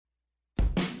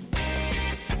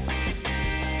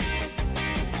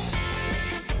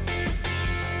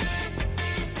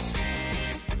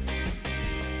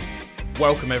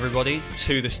Welcome everybody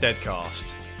to the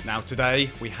Steadcast. Now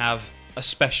today we have a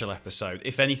special episode.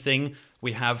 If anything,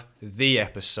 we have the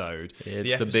episode.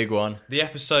 It's the big one. The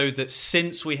episode that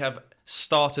since we have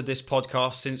started this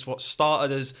podcast, since what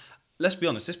started as, let's be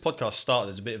honest, this podcast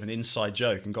started as a bit of an inside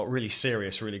joke and got really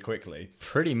serious really quickly.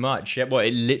 Pretty much. Yeah, well,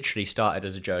 it literally started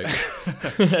as a joke.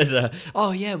 Oh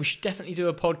yeah, we should definitely do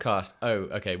a podcast. Oh,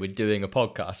 okay, we're doing a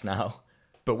podcast now.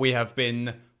 But we have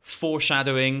been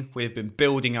foreshadowing, we've been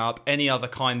building up, any other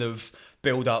kind of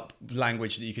build-up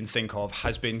language that you can think of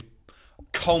has been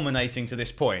culminating to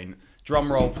this point.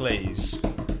 Drum roll, please.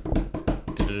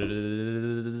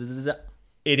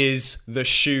 It is the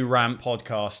Shoe Rant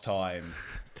podcast time.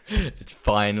 It's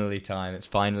finally time. It's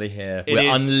finally here.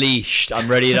 We're unleashed.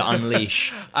 I'm ready to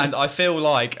unleash. And I feel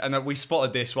like, and we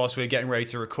spotted this whilst we were getting ready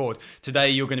to record, today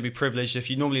you're going to be privileged. If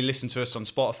you normally listen to us on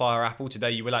Spotify or Apple,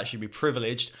 today you will actually be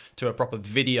privileged to a proper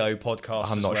video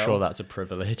podcast. I'm not sure that's a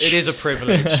privilege. It is a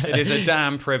privilege. It is a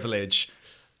damn privilege.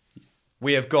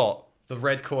 We have got the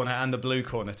red corner and the blue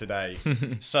corner today.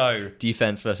 So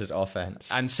defense versus offense.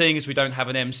 And seeing as we don't have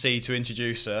an MC to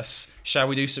introduce us, shall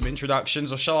we do some introductions,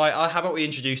 or shall I? How about we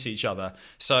introduce each other?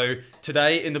 So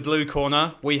today in the blue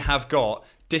corner we have got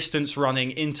distance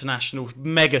running international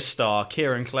megastar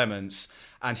Kieran Clements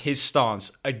and his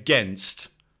stance against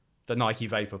the Nike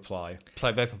Vaporfly.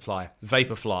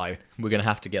 We're gonna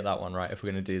have to get that one right if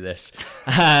we're gonna do this.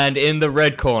 And in the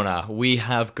red corner we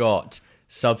have got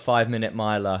sub 5 minute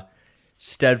miler,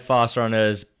 Steadfast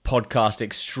Runners podcast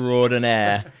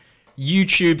extraordinaire,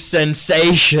 YouTube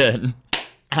sensation,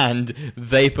 and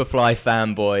Vaporfly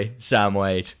fanboy Sam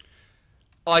Wade.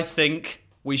 I think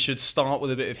we should start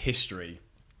with a bit of history.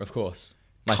 Of course.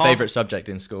 My favourite subject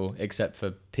in school, except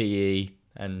for PE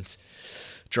and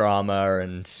drama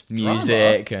and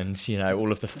music and, you know,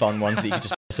 all of the fun ones that you can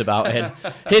just mess about in.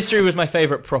 History was my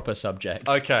favourite proper subject.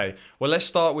 Okay, well, let's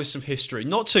start with some history.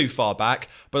 Not too far back,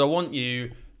 but I want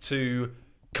you to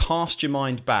cast your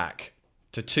mind back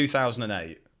to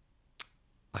 2008.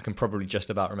 I can probably just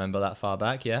about remember that far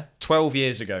back, yeah? 12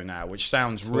 years ago now, which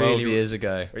sounds 12 years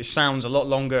ago. Which sounds a lot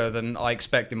longer than I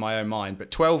expect in my own mind,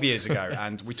 but 12 years ago.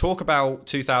 And we talk about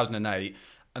 2008,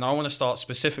 and I want to start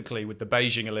specifically with the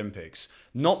Beijing Olympics.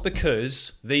 Not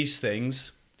because these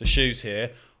things, the shoes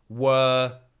here,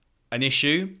 were an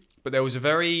issue, but there was a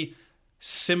very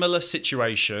similar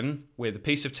situation with a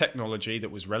piece of technology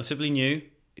that was relatively new.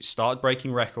 It started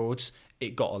breaking records.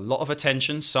 It got a lot of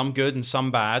attention, some good and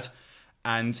some bad.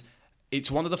 And it's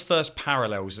one of the first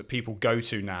parallels that people go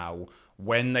to now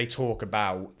when they talk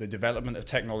about the development of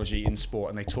technology in sport,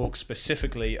 and they talk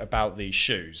specifically about these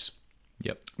shoes.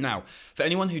 Yep. Now, for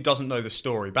anyone who doesn't know the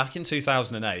story, back in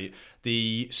 2008,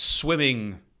 the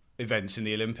swimming events in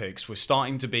the Olympics were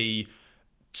starting to be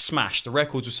smashed. The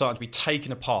records were starting to be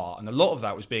taken apart, and a lot of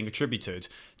that was being attributed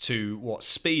to what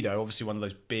Speedo, obviously one of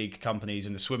those big companies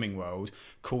in the swimming world,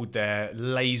 called their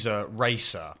laser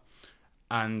racer.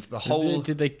 And the whole...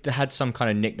 Did they had some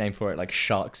kind of nickname for it, like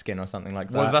shark skin or something like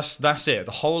that? Well, that's it.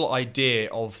 The whole idea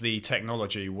of the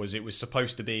technology was it was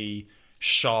supposed to be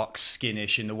shark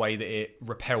skinish in the way that it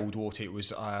repelled water. It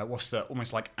was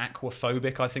almost like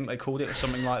aquaphobic, I think they called it, or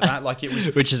something like that. Like it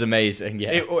was, which is amazing. Yeah,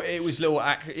 it was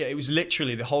it was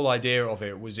literally the whole idea of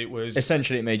it was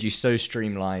essentially it made you so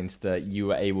streamlined that you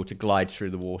were able to glide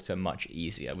through the water much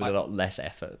easier with a lot less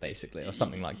effort, basically, or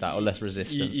something like that, or less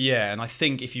resistance. Yeah, and I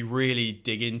think if you really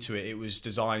dig into it, it was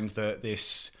designed that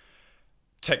this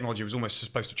technology was almost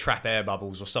supposed to trap air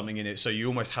bubbles or something in it, so you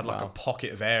almost had like a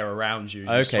pocket of air around you.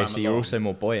 Okay, so you're also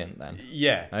more buoyant then.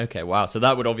 Yeah. Okay, wow. So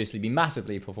that would obviously be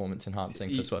massively performance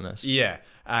enhancing for swimmers. Yeah,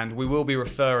 and we will be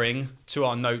referring to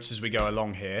our notes as we go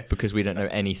along here. Because we don't know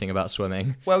anything about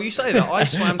swimming. Well, you say that. I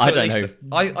swam to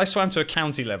I swam to a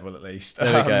county level at least.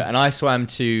 There we go. And I swam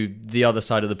to the other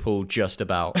side of the pool just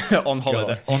about. on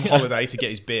holiday to get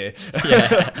his beer.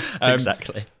 Yeah,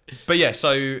 exactly. But yeah,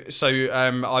 so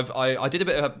I did a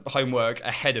bit of homework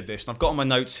ahead of this, and I've got on my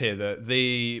notes here that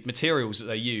the materials that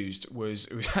they used it was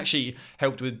actually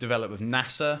helped with the development of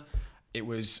NASA. It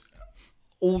was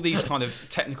all these kind of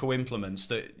technical implements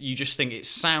that you just think it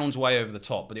sounds way over the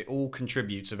top, but it all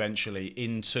contributes eventually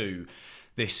into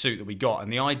this suit that we got.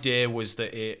 And the idea was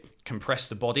that it compressed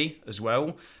the body as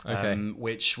well,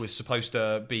 which was supposed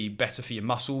to be better for your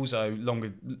muscles,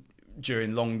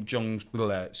 during long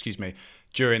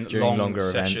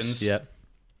sessions, yep,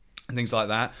 and things like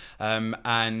that.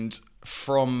 And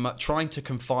from trying to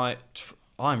confine,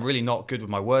 I'm really not good with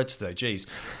my words today. Jeez.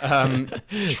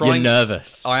 You're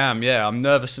nervous. I am, yeah. I'm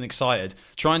nervous and excited.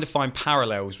 Trying to find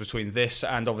parallels between this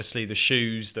and obviously the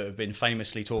shoes that have been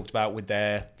famously talked about with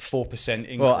their 4%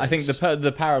 increase. Well, I think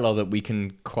the parallel that we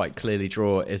can quite clearly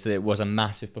draw is that it was a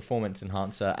massive performance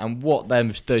enhancer. And what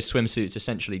those swimsuits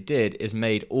essentially did is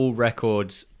made all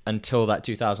records until that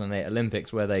 2008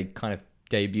 Olympics, where they kind of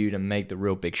debuted and made the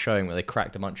real big showing, where they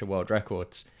cracked a bunch of world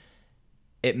records.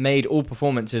 It made all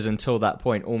performances until that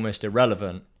point almost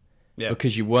irrelevant,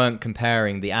 because you weren't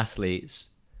comparing the athletes,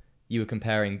 you were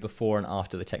comparing before and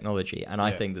after the technology. And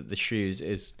I think that the shoes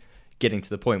is getting to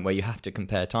the point where you have to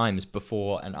compare times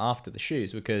before and after the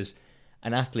shoes, because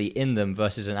an athlete in them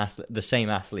versus the same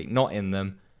athlete not in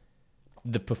them,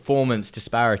 the performance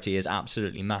disparity is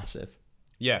absolutely massive.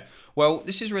 Yeah, well,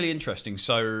 this is really interesting.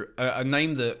 So a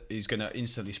name that is going to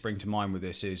instantly spring to mind with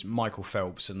this is Michael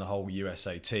Phelps and the whole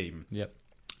USA team. Yep.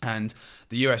 And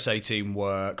the USA team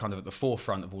were kind of at the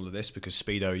forefront of all of this because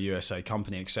Speedo, USA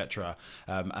company, etc.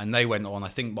 And they went on, I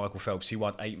think Michael Phelps, he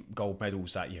won 8 gold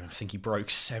medals that year. I think he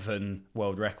broke 7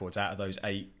 world records out of those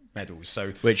 8 medals.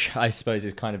 So, which I suppose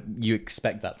is kind of, you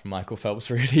expect that from Michael Phelps,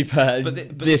 really.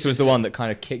 But this was the one that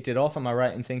kind of kicked it off. Am I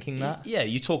right in thinking that? Yeah,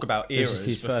 you talk about eras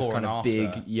his before first and kind of after.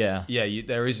 big, yeah. Yeah,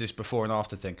 there is this before and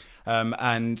after thing.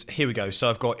 And here we go. So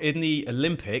I've got in the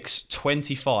Olympics,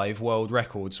 25 world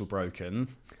records were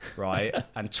broken, right?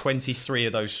 And 23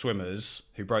 of those swimmers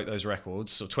who broke those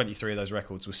records, so 23 of those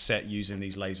records were set using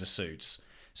these laser suits.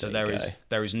 So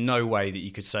there is no way that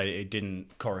you could say it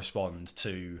didn't correspond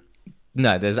to...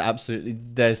 No,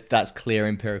 that's clear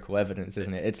empirical evidence,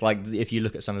 isn't it? It's like if you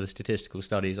look at some of the statistical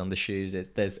studies on the shoes,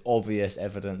 there's obvious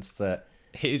evidence that.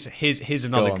 Here's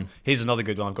another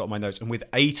good one I've got in my notes. And with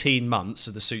 18 months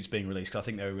of the suits being released, because I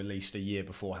think they were released a year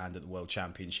beforehand at the World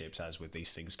Championships, as with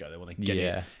these things go, they want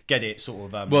to get it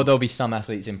sort of. Well, there'll be some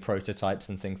athletes in prototypes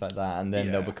and things like that, and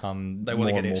then they'll become. They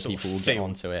want to get it sort people will get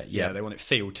onto it. Yeah, they want it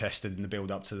field tested in the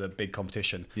build up to the big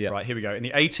competition. Yeah. Right, here we go. In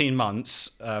the 18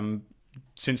 months.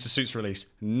 Since the suit's release,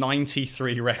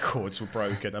 93 records were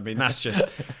broken. I mean, that's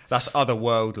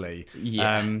otherworldly.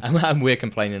 Yeah, and we're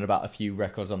complaining about a few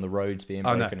records on the roads being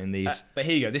broken in these. But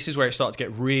here you go. This is where it starts to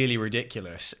get really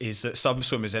ridiculous, is that some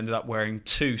swimmers ended up wearing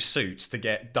 2 suits to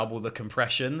get double the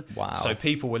compression. Wow. So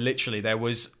people were literally, there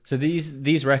was... So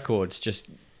these records, just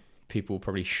people will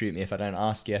probably shoot me if I don't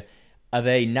ask you, are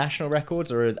they national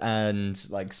records and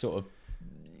like sort of,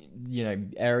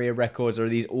 area records, or are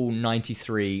these all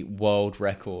 93 world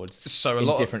records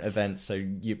in different events? So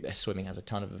swimming has a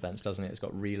ton of events, doesn't it? It's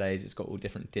got relays, it's got all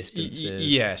different distances.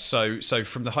 Yeah, so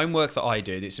from the homework that I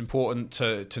did, it's important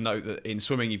to note that in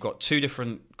swimming you've got 2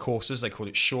 different courses. They call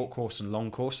it short course and long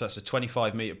course. That's a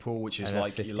 25-metre pool, which is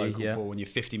like 50, your local pool, and your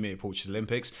 50-metre pool, which is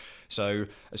Olympics. So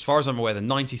as far as I'm aware, the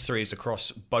 93 is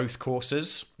across both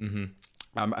courses. Mm-hmm.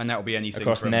 And that will be anything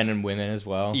across men and women as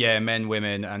well. Yeah, men,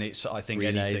 women, and it's I think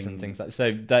relays anything and things like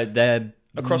so. They're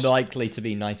likely to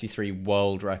be 93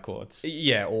 world records.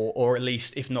 Yeah, or at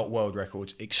least if not world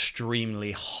records,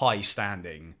 extremely high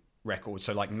standing records.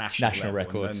 So like national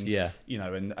records.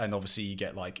 And, and obviously you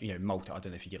get like multi. I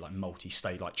don't know if you get like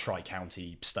multi-state, like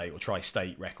tri-county state or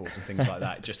tri-state records and things like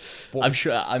that.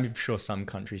 I'm sure some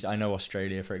countries. I know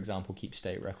Australia, for example, keep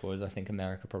state records. I think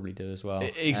America probably do as well.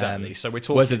 Exactly. So we're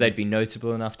talking whether they'd be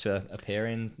notable enough to appear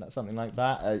in something like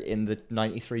that in the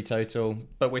 93 total.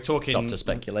 But we're talking. It's up to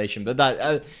speculation. But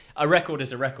that a record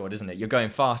is a record, isn't it? You're going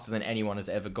faster than anyone has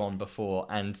ever gone before,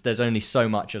 and there's only so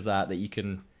much of that you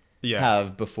can.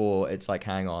 Have before it's like,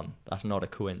 hang on, that's not a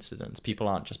coincidence. People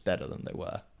aren't just better than they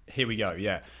were. Here we go,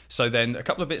 yeah. So then a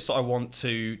couple of bits that I want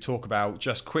to talk about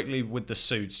just quickly with the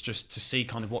suits, just to see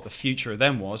kind of what the future of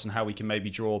them was and how we can maybe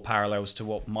draw parallels to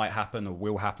what might happen or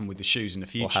will happen with the shoes in the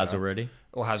future.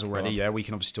 Or has already, yeah. We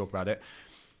can obviously talk about it.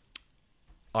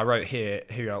 I wrote here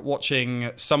we are,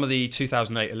 watching some of the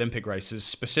 2008 Olympic races,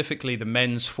 specifically the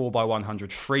men's 4x100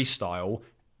 freestyle,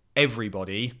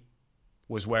 everybody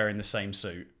was wearing the same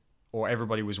suit. Or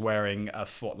everybody was wearing a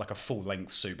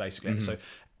full-length suit, basically. Mm-hmm. So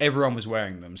everyone was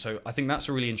wearing them. So I think that's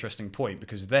a really interesting point,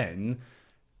 because then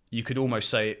you could almost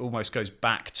say it almost goes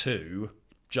back to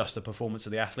just the performance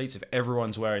of the athletes. If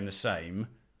everyone's wearing the same,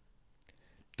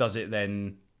 does it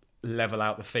then level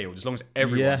out the field? As long as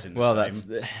everyone's in the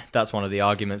same. That's one of the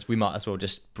arguments. We might as well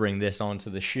just bring this on to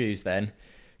the shoes then,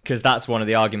 because that's one of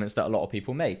the arguments that a lot of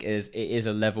people make, is it is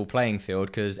a level playing field,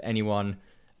 because anyone...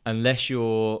 Unless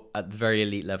you're at the very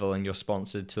elite level and you're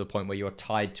sponsored to the point where you're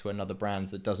tied to another brand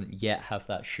that doesn't yet have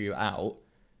that shoe out,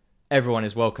 everyone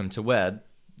is welcome to wear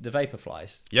the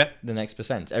Vaporflies. Yeah. The next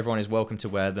percent. Everyone is welcome to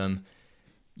wear them.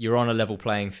 You're on a level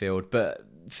playing field. But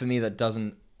for me, that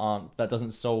doesn't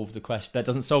doesn't solve the question. That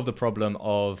doesn't solve the problem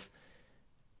of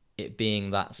it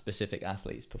being that specific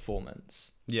athlete's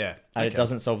performance. Yeah. And it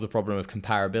doesn't solve the problem of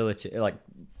comparability, like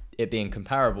it being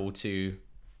comparable to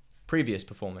previous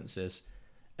performances,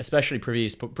 especially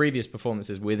previous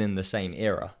performances within the same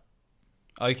era.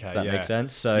 Okay. Does that make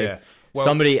sense? So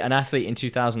Well, an athlete in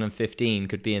 2015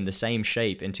 could be in the same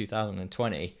shape in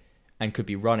 2020 and could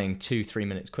be running 2-3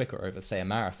 minutes quicker over, say, a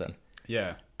marathon.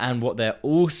 Yeah. And what there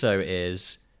also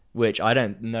is, which I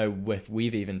don't know if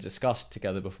we've even discussed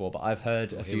together before, but I've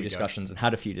heard a few discussions and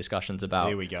had a few discussions about.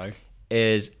 Here we go.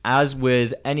 Is as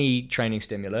with any training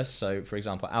stimulus, so for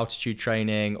example, altitude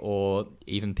training or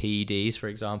even PEDs, for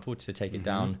example, to take it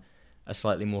down a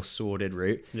slightly more sordid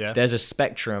route, there's a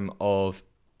spectrum of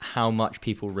how much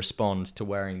people respond to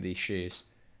wearing these shoes.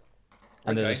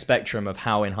 And there's a spectrum of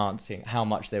how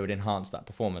much they would enhance that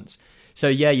performance. So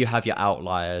yeah, you have your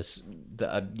outliers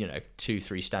that are,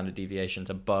 2-3 standard deviations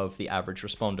above the average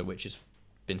responder, which has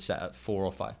been set at 4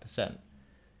 or 5%.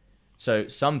 So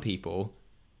some people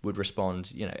would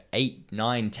respond, 8,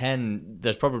 9, 10.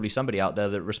 There's probably somebody out there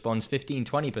that responds 15,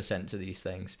 20% to these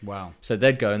things. Wow. So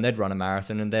they'd go and they'd run a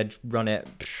marathon and they'd run it,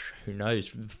 who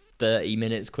knows, 30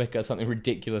 minutes quicker, something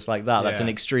ridiculous like that. That's an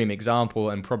extreme example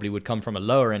and probably would come from a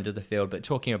lower end of the field. But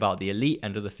talking about the elite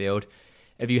end of the field,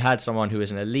 if you had someone who is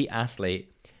an elite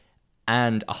athlete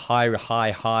and a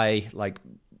high, like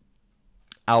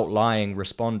outlying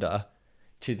responder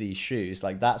to these shoes,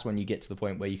 like that's when you get to the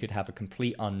point where you could have a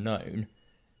complete unknown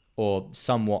or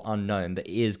somewhat unknown that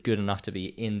is good enough to be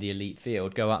in the elite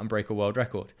field, go out and break a world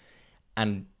record.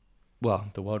 And, well,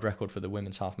 the world record for the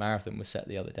women's half marathon was set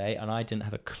the other day, and I didn't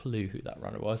have a clue who that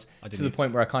runner was, to the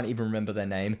point where I can't even remember their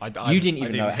name. You didn't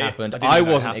even know it happened. I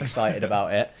wasn't excited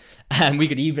about it. And we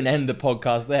could even end the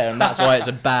podcast there, and that's why it's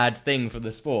a bad thing for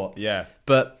the sport. Yeah.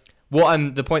 But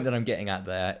the point that I'm getting at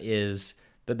there is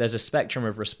that there's a spectrum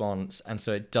of response, and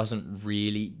so it doesn't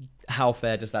really... How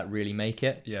fair does that really make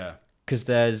it? Yeah. Because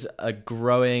there's a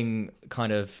growing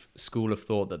kind of school of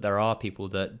thought that there are people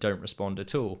that don't respond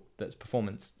at all, that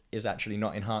performance is actually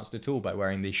not enhanced at all by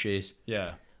wearing these shoes.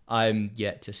 Yeah. I'm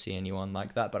yet to see anyone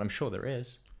like that, but I'm sure there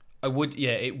is.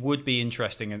 It would be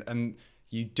interesting. And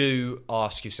you do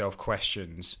ask yourself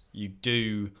questions. You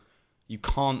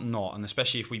can't not, and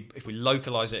especially if we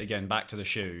localize it again back to the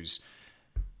shoes,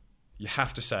 you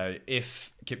have to say,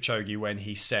 if Kipchoge, when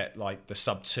he set like the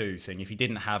sub 2 thing, if he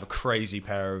didn't have a crazy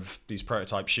pair of these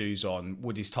prototype shoes on,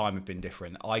 would his time have been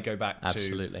different? I go back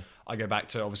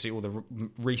to obviously all the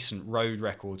recent road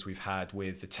records we've had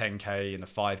with the 10K and the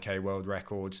 5K world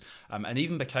records, and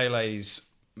even Bekele's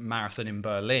marathon in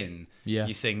Berlin. Yeah.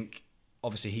 You think,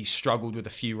 obviously he struggled with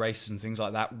a few races and things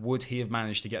like that. Would he have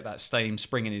managed to get that same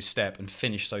spring in his step and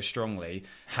finish so strongly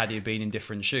had he been in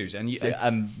different shoes?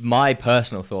 And my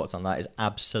personal thoughts on that is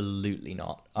absolutely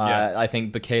not. Yeah. I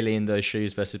think Bekele in those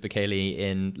shoes versus Bekele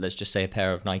in, let's just say, a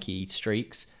pair of Nike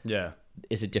Streaks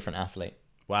is a different athlete.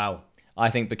 Wow. I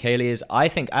think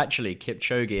actually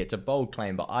Kipchoge, it's a bold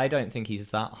claim, but I don't think he's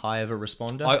that high of a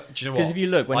responder. Do you know what? Because if you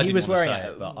look, when he was wearing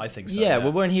it, but I think so. Yeah,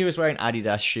 well, when he was wearing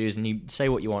Adidas shoes, and you say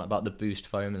what you want about the Boost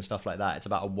foam and stuff like that, it's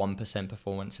about a 1%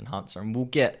 performance enhancer, and we'll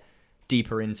get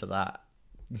deeper into that.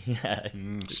 Yeah.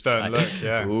 Stern look,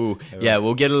 yeah. Ooh, yeah,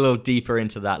 we'll get a little deeper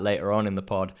into that later on in the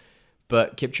pod.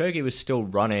 But Kipchoge was still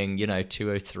running,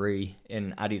 2:03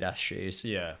 in Adidas shoes.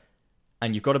 Yeah.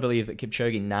 And you've got to believe that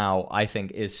Kipchoge now, I think,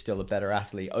 is still a better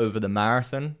athlete over the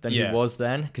marathon than he was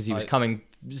then, because he was coming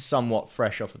somewhat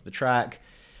fresh off of the track.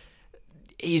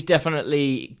 He's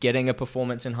definitely getting a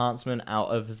performance enhancement out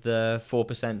of the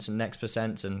 4% and Next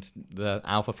Percent and the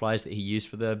Alpha Flies that he used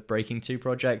for the Breaking 2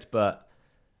 project, but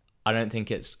I don't think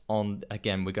it's on,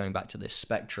 again, we're going back to this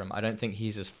spectrum. I don't think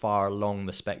he's as far along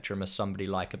the spectrum as somebody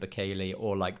like a Bekele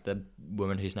or like the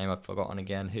woman whose name I've forgotten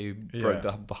again, who broke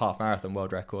the half marathon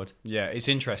world record. Yeah, it's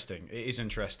interesting. It is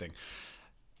interesting.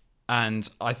 And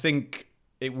I think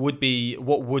what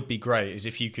would be great is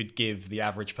if you could give the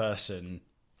average person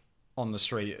on the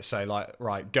street, say like,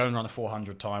 right, go and run a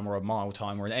 400 time or a mile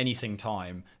time or an anything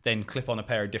time, then clip on a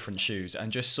pair of different shoes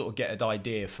and just sort of get an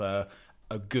idea for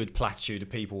a good platitude of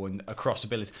people and across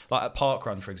ability. Like at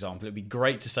parkrun, for example, it'd be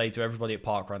great to say to everybody at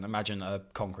parkrun, imagine a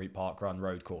concrete parkrun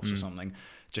road course or something,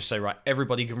 just say, right,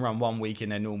 everybody can run 1 week in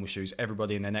their normal shoes,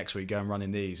 everybody in their next week go and run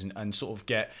in these, and sort of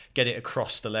get it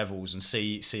across the levels and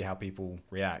see how people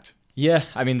react. Yeah,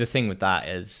 I mean, the thing with that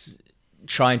is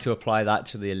trying to apply that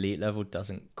to the elite level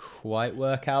doesn't quite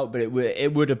work out, but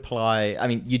it would apply. I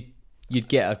mean, you'd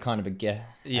get a kind of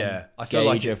I feel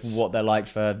like of what they're like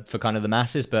for kind of the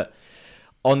masses, but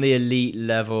on the elite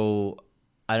level,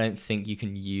 I don't think you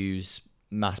can use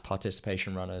mass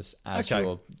participation runners as Okay.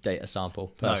 your data sample,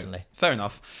 personally. No, fair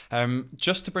enough.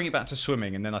 Just to bring it back to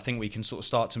swimming, and then I think we can sort of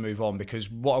start to move on,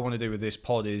 because what I want to do with this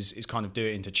pod is kind of do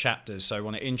it into chapters. So I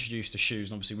want to introduce the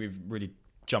shoes, and obviously we've really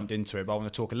jumped into it, but I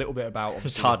want to talk a little bit about...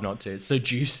 It's hard not to. It's so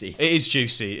juicy. It is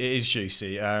juicy. It is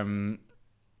juicy.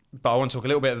 But I want to talk a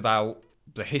little bit about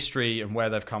the history and where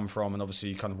they've come from, and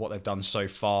obviously kind of what they've done so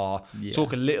far. Yeah.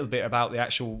 Talk a little bit about the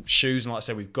actual shoes, and like I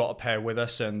said, we've got a pair with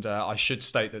us, and I should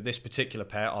state that this particular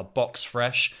pair are box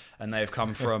fresh, and they have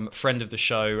come from friend of the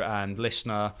show and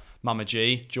listener Mama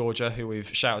G, Georgia, who we've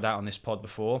shouted out on this pod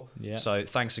before. Yeah. So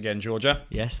thanks again, Georgia.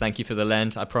 Yes, thank you for the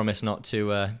lend. I promise not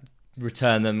to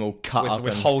return them or cut up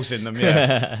With and... holes in them,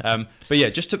 yeah. But yeah,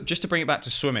 just to bring it back to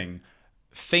swimming,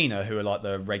 FINA, who are like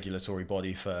the regulatory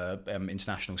body for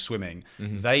international swimming,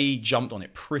 they jumped on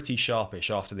it pretty sharpish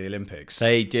after the Olympics.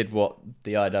 They did what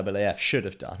the IAAF should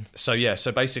have done. So yeah,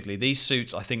 so basically these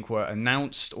suits I think were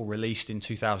announced or released in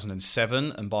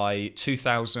 2007, and by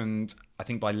 2000, I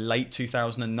think by late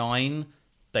 2009,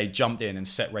 they jumped in and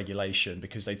set regulation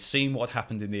because they'd seen what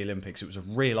happened in the Olympics. It was a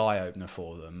real eye-opener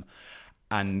for them.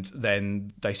 And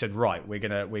then they said, right, we're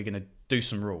gonna do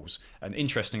some rules. And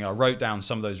interestingly, I wrote down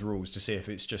some of those rules to see if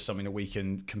it's just something that we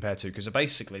can compare to, because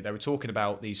basically they were talking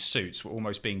about these suits were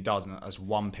almost being done as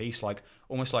one piece, like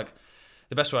almost like,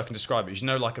 the best way I can describe it is,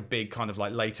 like a big kind of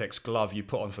like latex glove you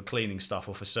put on for cleaning stuff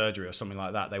or for surgery or something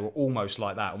like that. They were almost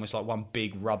like that, almost like one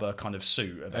big rubber kind of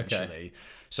suit eventually. Okay.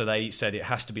 So they said it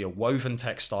has to be a woven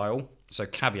textile. So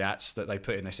caveats that they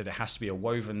put in, they said it has to be a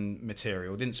woven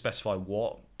material. Didn't specify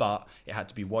what, but it had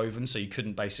to be woven. So you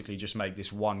couldn't basically just make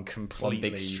this one completely...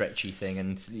 One big stretchy thing,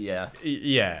 and yeah.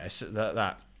 Yeah, so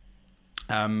that.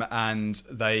 And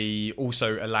they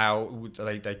also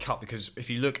they cut, because if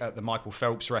you look at the Michael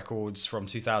Phelps records from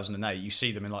 2008, you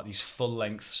see them in like these full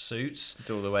length suits. It's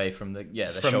all the way from the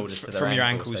shoulders to their from your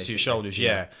ankles ankles to your shoulders,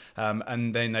 yeah.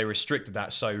 And then they restricted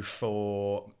that. So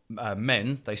for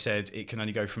men, they said it can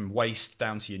only go from waist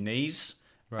down to your knees.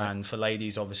 Right. And for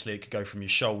ladies, obviously, it could go from your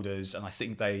shoulders, and I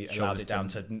think they allowed it down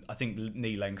to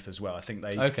knee length as well. I think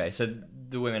they... Okay, so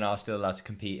the women are still allowed to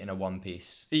compete in a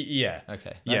one-piece. Yeah.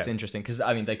 Okay, that's interesting, because,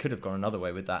 I mean, they could have gone another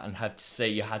way with that and had to say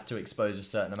you had to expose a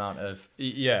certain amount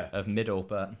of middle,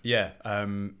 but... Yeah,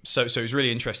 so it was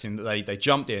really interesting that they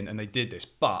jumped in and they did this,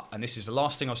 and this is the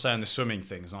last thing I'll say on the swimming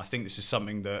things, and I think this is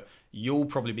something that you'll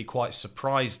probably be quite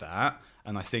surprised at,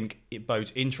 and I think it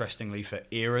bodes interestingly for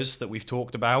eras that we've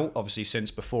talked about, obviously since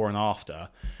before and after,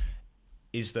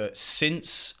 is that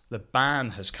since the ban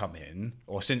has come in,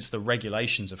 or since the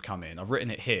regulations have come in, I've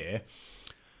written it here,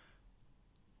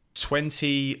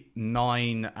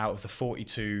 29 out of the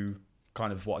 42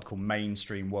 kind of what I'd call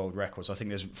mainstream world records, I think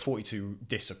there's 42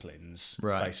 disciplines,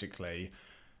 basically.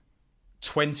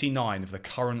 29 of the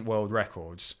current world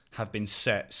records have been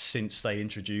set since they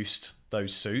introduced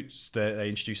those suits. They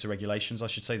introduced the regulations, I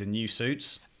should say, the new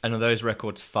suits. And are those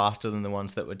records faster than the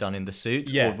ones that were done in the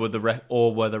suits? Yeah.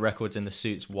 Or were the records in the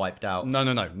suits wiped out?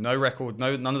 No record.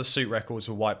 None of the suit records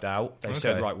were wiped out. They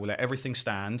said, right, we'll let everything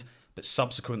stand. But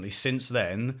subsequently, since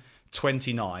then,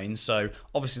 29. So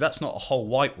obviously that's not a whole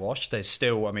whitewash. There's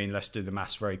still, I mean, let's do the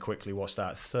maths very quickly. What's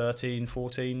that? 13,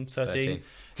 14, 13?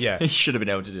 Yeah. You should have been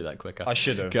able to do that quicker. I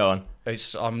should have. Go on.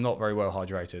 I'm not very well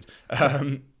hydrated.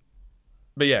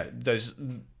 But yeah, there's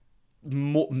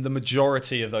the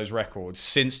majority of those records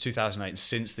since 2008,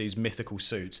 since these mythical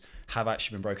suits, have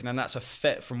actually been broken. And that's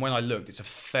from when I looked, it's a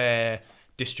fair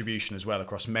distribution as well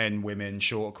across men, women,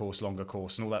 short course, longer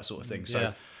course, and all that sort of thing.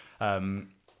 So,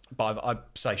 but I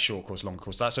say short course, long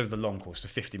course. That's over the long course, the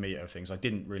 50-meter things. I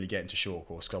didn't really get into short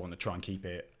course because I want to try and keep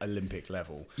it Olympic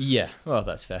level. Yeah, well,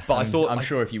 that's fair. But I'm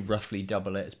sure if you roughly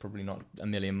double it, it's probably not a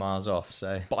million miles off.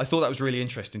 So, but I thought that was really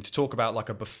interesting to talk about, like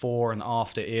a before and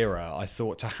after era. I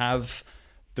thought to have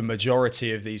the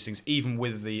majority of these things, even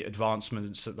with the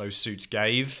advancements that those suits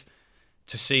gave,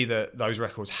 to see that those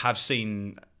records have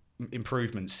seen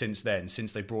improvements since then,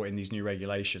 since they brought in these new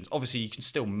regulations. Obviously, you can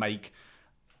still make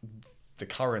the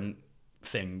current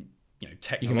thing,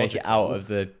 technological. You can make it out of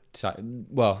the...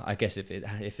 Well, I guess if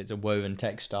it's a woven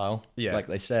textile, like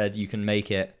they said, you can make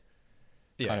it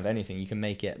kind of anything. You can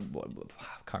make it... I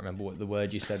can't remember what the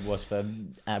word you said was for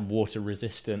water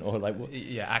resistant or like...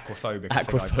 Aquaphobic.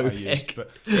 Aquaphobic. I used,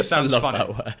 but it sounds funny. That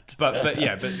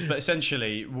word. but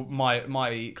essentially,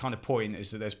 my kind of point is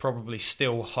that there's probably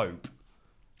still hope.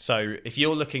 So if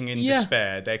you're looking in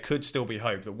despair, there could still be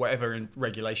hope that whatever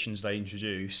regulations they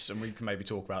introduce, and we can maybe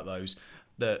talk about those,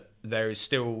 that there is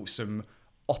still some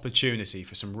opportunity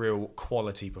for some real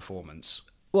quality performance.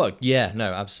 Well, yeah,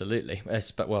 no, absolutely.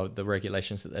 But well, the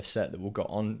regulations that they've set that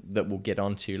we'll get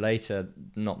onto later,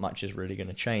 not much is really going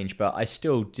to change. But I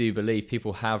still do believe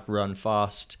people have run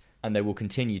fast, and they will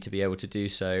continue to be able to do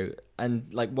so.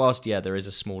 And like, whilst there is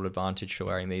a small advantage for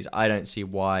wearing these, I don't see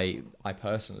why I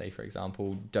personally, for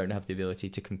example, don't have the ability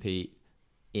to compete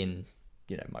in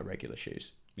my regular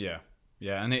shoes. Yeah,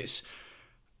 and it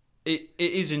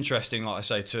is interesting, like I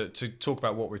say, to talk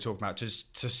about what we're talking about,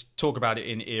 to talk about it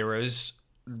in eras.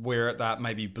 We're at that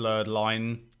maybe blurred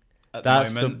line at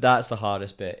the moment. That's the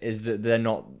hardest bit, is that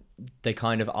they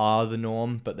kind of are the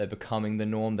norm, but they're becoming the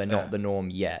norm. They're not the norm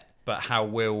yet. But how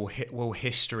will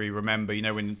history remember,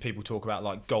 when people talk about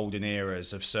like golden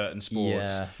eras of certain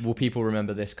sports? Yeah. Will people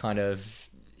remember this kind of,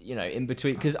 in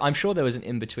between? Because I'm sure there was an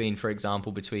in between, for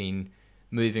example, between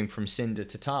moving from cinder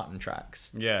to tartan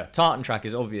tracks. Yeah. Tartan track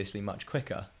is obviously much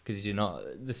quicker because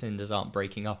the cinders aren't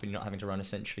breaking up and you're not having to run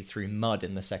essentially through mud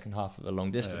in the second half of a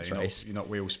long distance race. You're not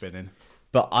wheel spinning.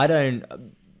 But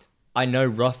I know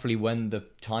roughly when the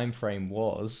time frame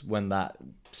was when that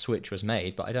switch was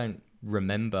made, but I don't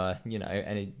remember,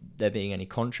 there being any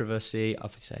controversy.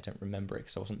 Obviously, I don't remember it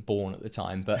because I wasn't born at the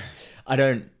time, but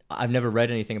I've never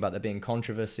read anything about there being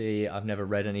controversy. I've never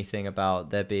read anything about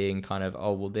there being kind of,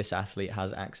 oh, well, this athlete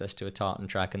has access to a tartan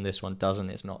track and this one doesn't.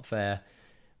 It's not fair.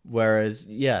 Whereas,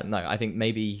 I think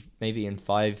maybe in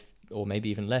 5 or maybe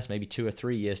even less, maybe 2 or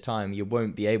 3 years' time, you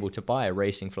won't be able to buy a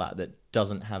racing flat that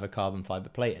doesn't have a carbon fiber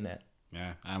plate in it.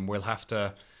 Yeah, and we'll have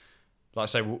to, like I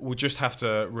say, we'll just have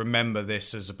to remember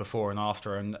this as a before and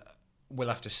after, and we'll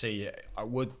have to see. I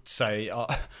would say,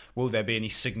 will there be any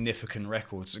significant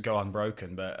records that go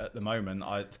unbroken? But at the moment,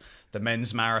 the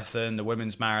men's marathon, the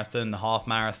women's marathon, the half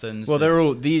marathons. Well, they're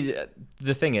all these.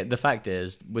 The fact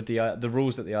is, with the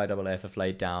rules that the IAAF have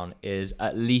laid down, is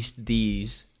at least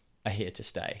these are here to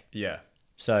stay. Yeah.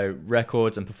 So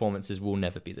records and performances will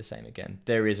never be the same again.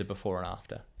 There is a before and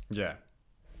after. Yeah.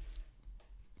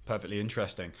 Perfectly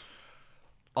interesting.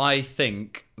 I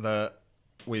think that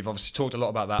we've obviously talked a lot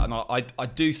about that, and I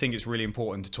do think it's really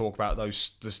important to talk about the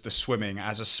swimming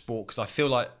as a sport, because I feel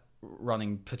like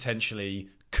running potentially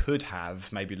could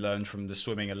have maybe learned from the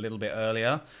swimming a little bit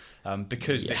earlier,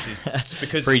 because this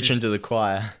is preaching to the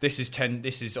choir. This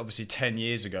is obviously 10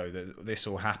 years ago that this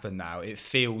all happened. Now it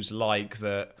feels like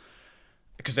that,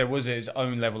 because there was its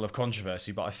own level of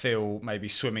controversy, but I feel maybe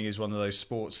swimming is one of those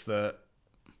sports that,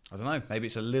 I don't know, maybe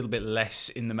it's a little bit less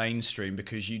in the mainstream,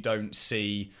 because you don't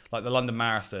see, like the London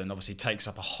Marathon obviously takes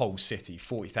up a whole city,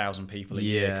 40,000 people a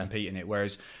year compete in it.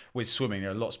 Whereas with swimming,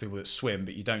 there are lots of people that swim,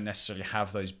 but you don't necessarily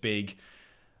have those big.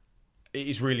 It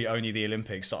is really only the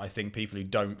Olympics that I think people who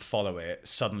don't follow it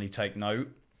suddenly take note.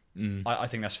 I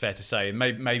think that's fair to say.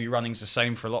 Maybe running's the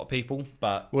same for a lot of people,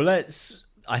 but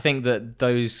I think that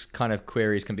those kind of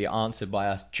queries can be answered by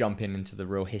us jumping into the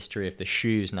real history of the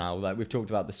shoes now. Like we've talked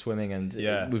about the swimming and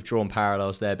we've drawn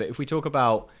parallels there. But if we talk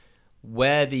about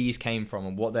where these came from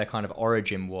and what their kind of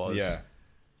origin was,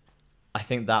 I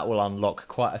think that will unlock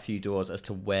quite a few doors as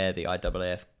to where the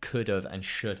IAAF could have and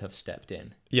should have stepped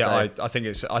in. Yeah, so,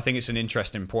 I think it's an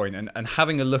interesting point. And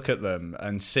having a look at them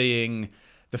and seeing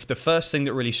the first thing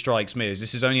that really strikes me is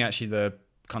this is only actually the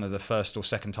first or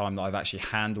second time that I've actually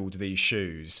handled these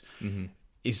shoes,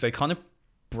 is they kind of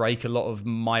break a lot of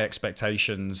my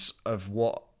expectations of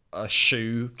what a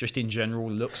shoe just in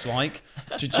general looks like.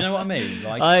 Do you know what I mean?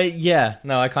 Like,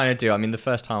 I kind of do. I mean, the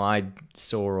first time I've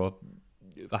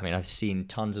seen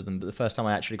tons of them, but the first time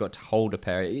I actually got to hold a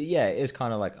pair, it is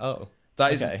kind of like, oh,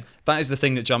 that is the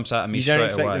thing that jumps out at me straight away. You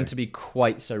don't expect them to be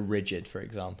quite so rigid, for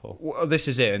example. Well, this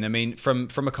is it. And I mean, from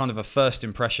a kind of a first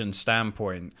impression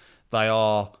standpoint, they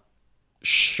are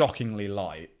shockingly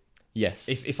light. Yes.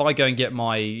 If I go and get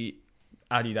my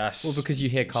Adidas... Well, because you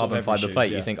hear carbon fiber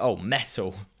plate, you think, oh,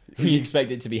 metal. You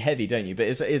expect it to be heavy, don't you? But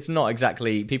it's not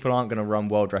exactly... People aren't going to run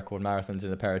world record marathons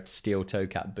in a pair of steel toe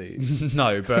cap boots.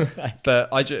 No, but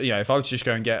if I was just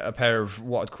go and get a pair of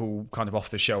what I'd call kind of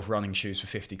off-the-shelf running shoes for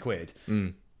 50 quid,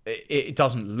 it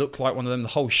doesn't look like one of them. The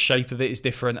whole shape of it is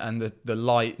different, and the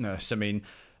lightness, I mean...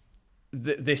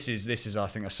 This is I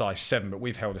think a size 7, but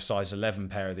we've held a size 11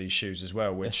 pair of these shoes as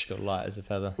well, which still light as a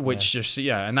feather.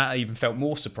 And that even felt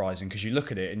more surprising, because you look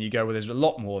at it and you go, well, there's a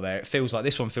lot more there. It feels like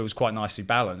this one feels quite nicely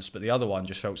balanced, but the other one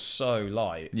just felt so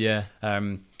light. Yeah.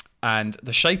 And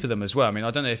the shape of them as well. I mean,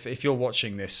 I don't know if you're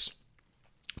watching this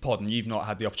pod and you've not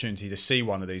had the opportunity to see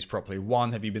one of these properly.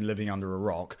 One, have you been living under a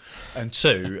rock? And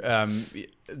two,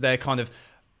 they're kind of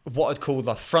what I'd call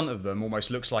the front of them almost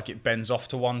looks like it bends off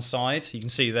to one side. You can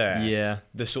see there. Yeah.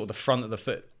 The sort of the front of the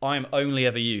foot. I'm only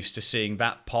ever used to seeing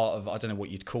that part of, I don't know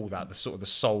what you'd call that, the sort of the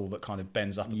sole that kind of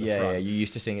bends up at the front. Yeah, you're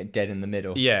used to seeing it dead in the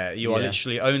middle. Yeah, you are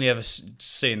literally only ever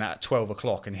seeing that at 12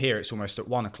 o'clock, and here it's almost at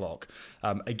 1 o'clock.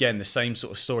 Again, the same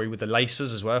sort of story with the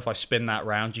laces as well. If I spin that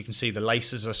round, you can see the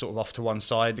laces are sort of off to one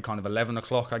side, the kind of 11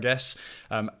 o'clock, I guess.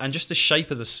 And just the shape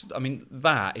of the, I mean,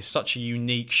 that is such a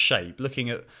unique shape.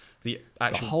 Looking at the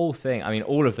actual... The whole thing, I mean,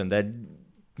 all of them, they're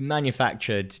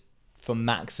manufactured for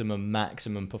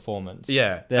maximum performance.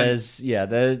 Yeah. There's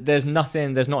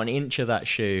nothing, there's not an inch of that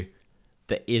shoe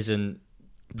that isn't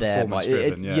there by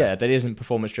that isn't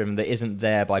performance driven, that isn't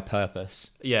there by purpose.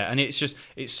 Yeah, and it's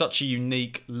such a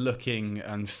unique looking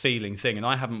and feeling thing. And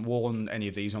I haven't worn any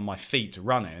of these on my feet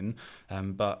running,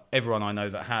 but everyone I know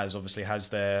that has obviously has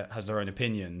their own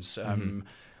opinions.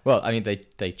 Well, I mean,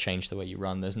 they change the way you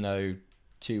run. There's no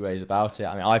two ways about it.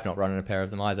 I mean, I've not run in a pair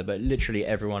of them either, but literally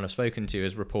everyone I've spoken to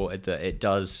has reported that it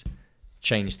does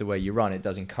change the way you run. It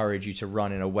does encourage you to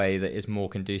run in a way that is more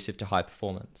conducive to high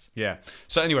performance. Yeah.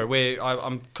 So anyway,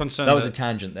 I'm concerned that was a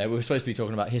tangent there. We were supposed to be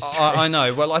talking about history. I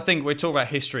know. Well, I think we're talking about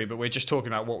history, but we're just talking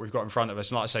about what we've got in front of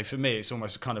us. And like I say, for me, it's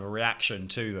almost a kind of a reaction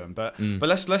to them. But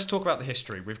let's talk about the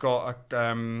history. We've got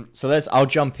I'll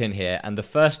jump in here. And the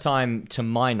first time, to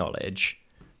my knowledge,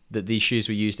 that these shoes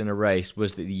were used in a race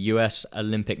was the US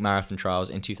Olympic marathon trials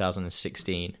in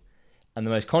 2016. And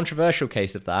the most controversial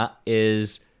case of that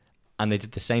is, and they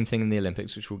did the same thing in the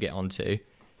Olympics, which we'll get onto,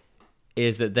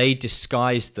 is that they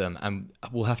disguised them, and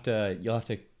you'll have to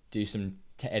do some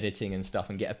editing and stuff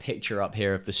and get a picture up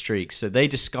here of the streaks. So they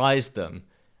disguised them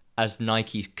as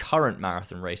Nike's current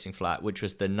marathon racing flat, which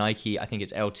was the Nike, I think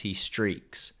it's LT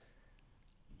Streaks.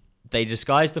 They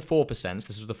disguised the 4%,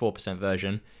 this was the 4%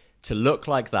 version, to look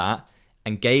like that,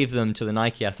 and gave them to the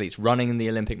Nike athletes running in the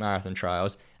Olympic marathon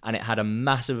trials, and it had a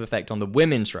massive effect on the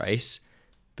women's race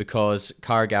because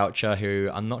Cara Goucher, who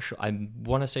I'm not sure, I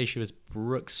want to say she was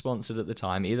Brooks sponsored at the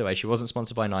time, either way, she wasn't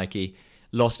sponsored by Nike,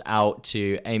 lost out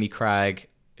to Amy Cragg,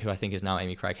 who I think is now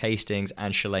Amy Cragg Hastings,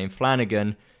 and Shalane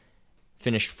Flanagan,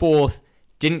 finished fourth,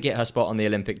 didn't get her spot on the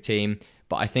Olympic team,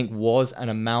 but I think was an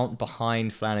amount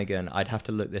behind Flanagan. I'd have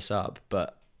to look this up,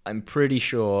 but I'm pretty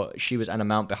sure she was an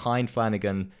amount behind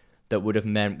Flanagan that would have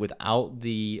meant without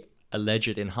the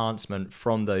alleged enhancement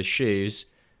from those shoes,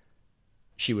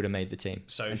 she would have made the team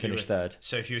and finished third.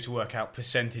 So if you were to work out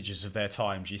percentages of their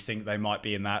times, you think they might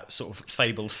be in that sort of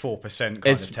fabled 4% kind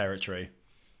of territory?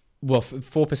 Well,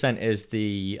 4% is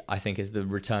the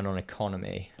return on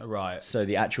economy. Right. So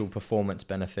the actual performance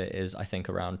benefit is, I think,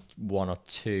 around 1 or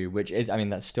 2, which is, I mean,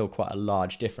 that's still quite a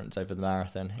large difference over the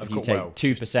marathon. If you take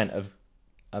 2% of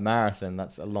a marathon,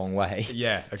 that's a long way.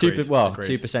 Yeah, agreed.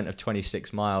 2% of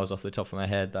 26 miles off the top of my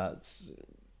head, that's...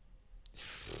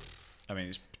 I mean,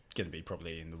 it's going to be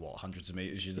probably in the, hundreds of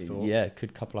meters, you'd have thought? Yeah,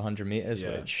 could couple of 100 meters,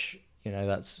 which, you know,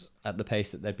 that's at the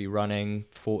pace that they'd be running,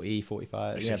 40,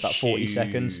 45, it's about 40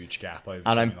 seconds. Huge gap over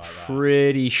and I'm like that.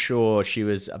 pretty sure she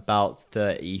was about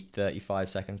 30, 35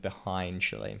 seconds behind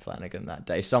Shalane Flanagan that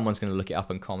day. Someone's going to look it up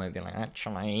and comment, being like,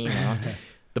 actually, you know.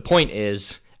 The point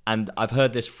is, and I've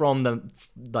heard this from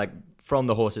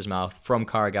the horse's mouth, from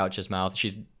Cara Goucher's mouth.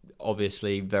 She's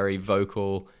obviously very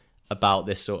vocal about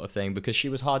this sort of thing because she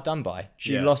was hard done by.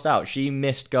 She lost out. She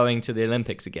missed going to the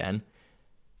Olympics again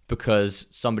because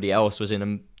somebody else was in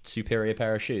a superior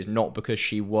pair of shoes, not because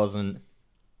she wasn't,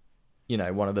 you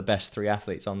know, one of the best 3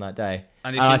 athletes on that day.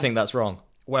 And I think that's wrong.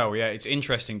 Well, yeah, it's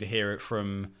interesting to hear it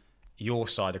from your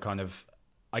side, a kind of,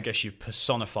 I guess you've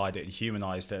personified it and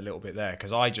humanized it a little bit there,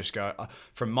 because I just go,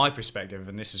 from my perspective,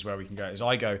 and this is where we can go, is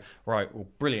I go, right, well,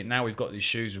 brilliant, now we've got these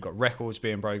shoes, we've got records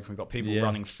being broken, we've got people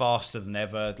running faster than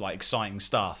ever, like exciting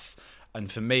stuff.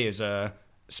 And for me as a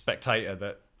spectator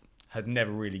that had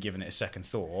never really given it a second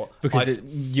thought. Because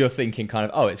you're thinking kind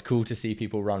of, oh, it's cool to see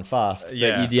people run fast. But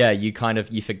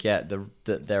you forget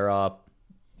that there are...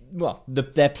 Well,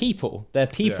 they're people. They're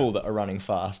people that are running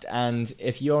fast, and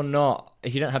if you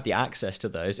don't have the access to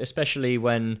those, especially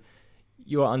when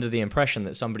you are under the impression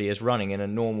that somebody is running in a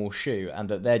normal shoe and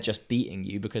that they're just beating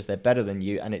you because they're better than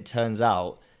you, and it turns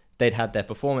out they'd had their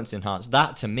performance enhanced,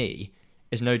 that to me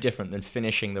is no different than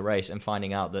finishing the race and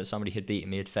finding out that somebody had beaten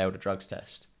me, had failed a drugs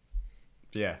test.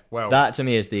 Yeah, well, that to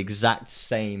me is the exact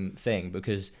same thing,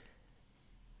 because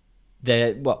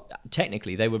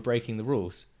technically they were breaking the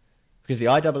rules. Because the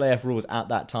IAAF rules at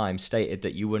that time stated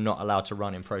that you were not allowed to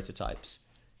run in prototypes.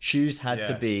 Shoes had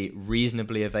to be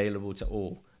reasonably available to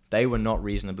all. they were not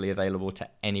reasonably available to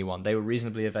anyone. They were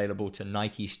reasonably available to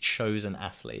Nike's chosen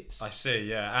athletes. I see,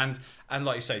 yeah, and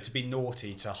like you say, to be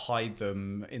naughty, to hide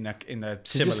them in a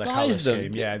similar colour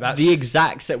scheme. Yeah, that's the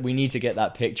exact set. We need to get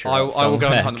that picture. I will go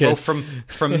and hunt them. Well,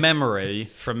 from memory,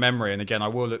 and again, I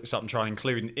will look this up and try and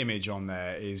include an image on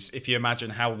there. Is if you imagine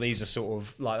how these are sort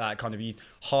of like that kind of,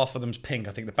 half of them's pink.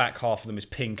 I think the back half of them is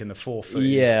pink, and the forefoot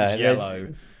is yellow.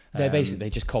 They basically they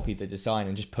just copied the design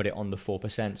and just put it on the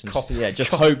 4% and just copy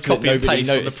hope that nobody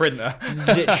noticed. On the printer.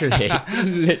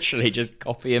 literally just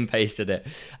copy and pasted it.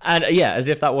 And as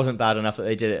if that wasn't bad enough that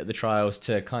they did it at the trials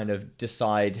to kind of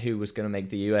decide who was going to make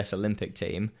the US Olympic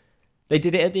team, they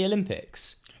did it at the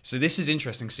Olympics. So this is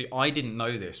interesting. See, I didn't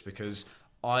know this because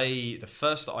the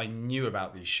first that I knew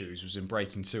about these shoes was in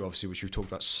Breaking 2, obviously, which we've talked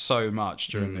about so much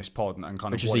during this pod and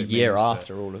kind which of was what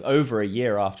over a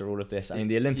year after all of this. I mean,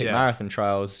 the Olympic marathon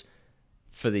trials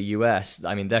for the US,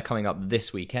 I mean, they're coming up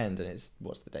this weekend, and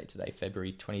what's the date today?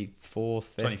 February 24th?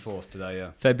 24th today, yeah.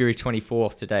 February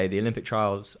 24th today. The Olympic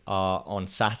trials are on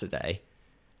Saturday.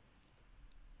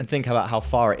 And think about how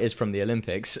far it is from the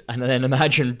Olympics, and then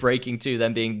imagine Breaking 2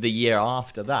 then being the year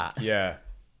after that. Yeah.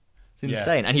 It's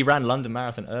insane. And he ran London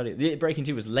Marathon earlier. The Breaking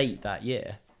 2 was late that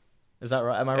year. Is that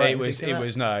right? Am I right? It was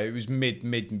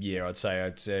mid year. I'd say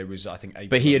it was. I think April.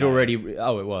 But he had already.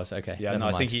 Oh, it was okay. Yeah, no,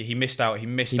 I think he missed out. He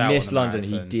missed London. Marathon.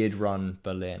 He did run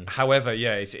Berlin. However,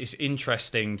 it's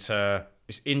interesting to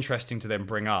then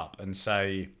bring up and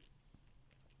say,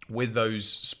 with those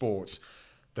sports,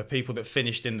 the people that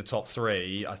finished in the top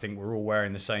 3, I think were all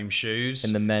wearing the same shoes.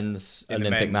 In the men's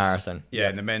Olympic marathon. Yeah,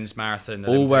 in the men's marathon.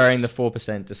 All wearing the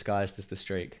 4% disguised as the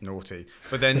streak. Naughty.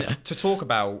 But then to talk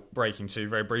about Breaking 2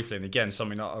 very briefly, and again,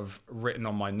 something that I've written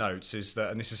on my notes is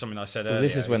that, and this is something I said earlier.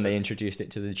 This is when they introduced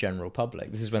it to the general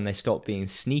public. This is when they stopped being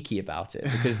sneaky about it,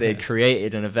 because they had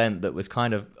created an event that was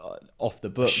kind of off the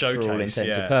books for all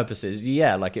intents and purposes.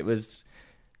 Yeah, like it was...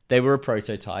 They were a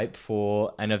prototype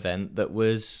for an event that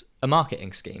was a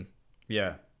marketing scheme.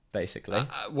 Yeah. Basically.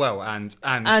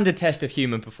 And a test of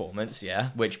human performance,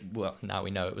 which, well, now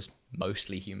we know it was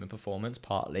mostly human performance,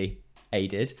 partly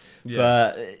aided.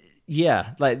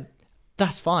 Yeah. But,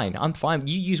 that's fine. I'm fine.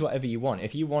 You use whatever you want.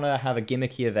 If you want to have a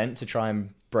gimmicky event to try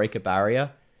and break a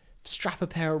barrier, strap a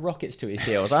pair of rockets to his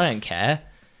heels. I don't care.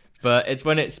 But it's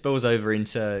when it spills over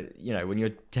into, when you're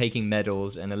taking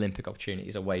medals and Olympic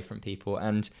opportunities away from people.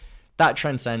 And that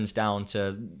transcends down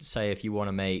to, say, if you want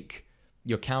to make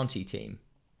your county team.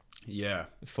 Yeah.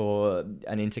 For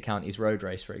an inter-counties road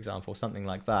race, for example, something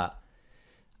like that.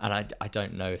 And I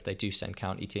don't know if they do send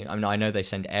county teams. I mean, I know they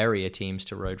send area teams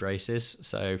to road races.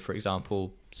 So, for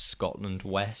example, Scotland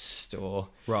West or...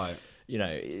 Right.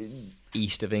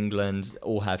 East of England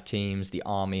all have teams. The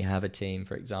Army have a team,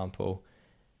 for example.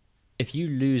 If you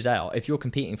lose out, if you're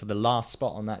competing for the last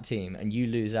spot on that team and you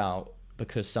lose out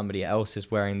because somebody else is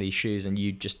wearing these shoes and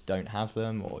you just don't have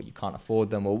them, or you can't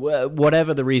afford them, or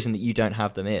whatever the reason that you don't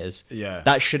have them is,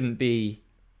 that shouldn't be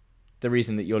the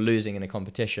reason that you're losing in a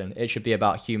competition. It should be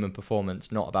about human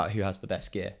performance, not about who has the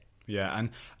best gear. Yeah,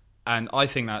 and I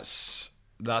think that's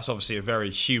obviously a very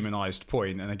humanized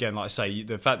point. And again, like I say,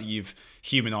 the fact that you've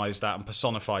humanized that and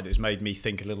personified it has made me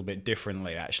think a little bit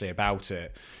differently actually about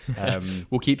it.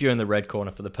 We'll keep you in the red corner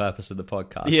for the purpose of the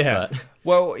podcast. Yeah. But...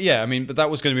 Well, yeah, I mean, but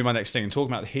that was going to be my next thing. And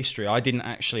talking about the history, I didn't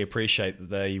actually appreciate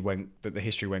that the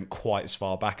history went quite as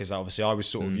far back as that. Obviously, I was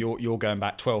sort of, you're going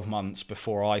back 12 months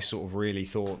before I sort of really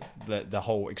thought that the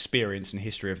whole experience and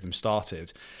history of them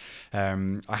started.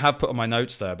 I have put on my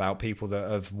notes there about people that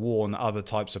have worn other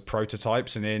types of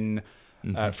prototypes and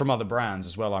from other brands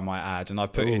as well, I might add. And I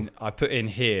put in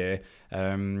here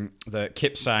that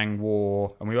Kipsang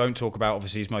wore, and we won't talk about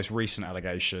obviously his most recent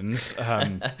allegations,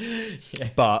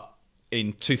 but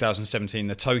in 2017,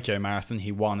 the Tokyo Marathon,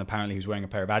 he won. Apparently, he was wearing a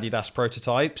pair of Adidas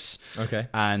prototypes. Okay.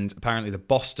 And apparently, the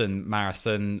Boston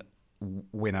Marathon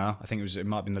winner, I think it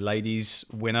might have been the ladies'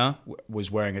 winner,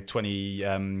 was wearing a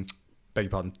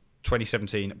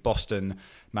 2017 Boston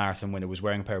Marathon winner was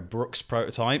wearing a pair of Brooks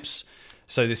prototypes.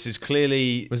 So this is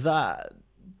clearly...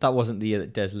 That wasn't the year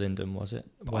that Des Linden, was it?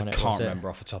 I can't remember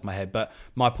off the top of my head. But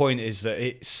my point is that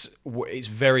it's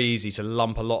very easy to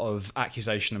lump a lot of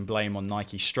accusation and blame on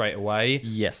Nike straight away.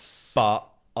 Yes. But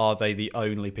are they the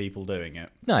only people doing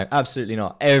it? No, absolutely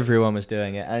not. Everyone was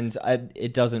doing it. And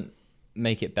it doesn't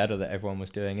make it better that everyone was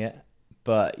doing it.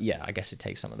 But yeah, I guess it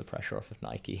takes some of the pressure off of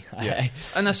Nike. Yeah.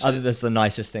 And that's the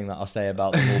nicest thing that I'll say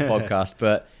about the whole podcast.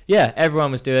 But yeah, everyone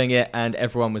was doing it and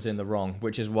everyone was in the wrong,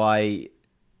 which is why,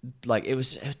 like, it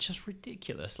was just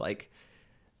ridiculous. Like,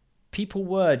 people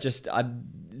were just,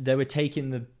 they were taking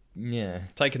the Michael.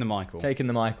 Taking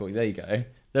the Michael. There you go.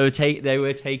 They were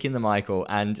taking the Michael,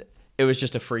 and it was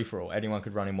just a free-for-all. Anyone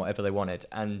could run in whatever they wanted.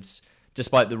 And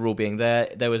despite the rule being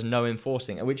there was no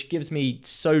enforcing, which gives me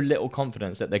so little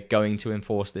confidence that they're going to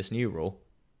enforce this new rule.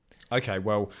 Okay,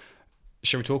 well,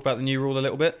 shall we talk about the new rule a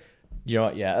little bit? You know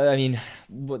what? Yeah, I mean,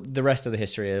 the rest of the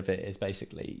history of it is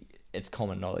basically, it's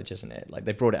common knowledge, isn't it? Like,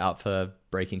 they brought it out for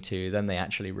Breaking 2, then they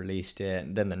actually released it,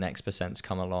 and then the next percent's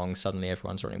come along, suddenly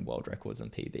everyone's running world records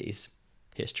and PBs.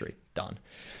 History, done.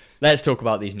 Let's talk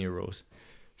about these new rules.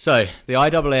 So, the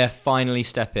IAAF finally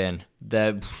step in.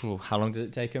 How long did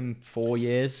it take them? 4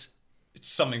 years? It's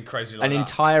something crazy like An that.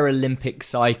 entire Olympic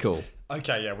cycle.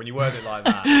 Okay, yeah, when you word it like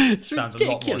that, it sounds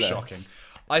ridiculous. a lot more shocking.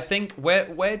 I think,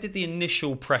 where did the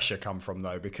initial pressure come from,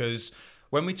 though? Because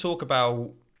when we talk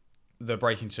about the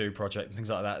Breaking 2 project and things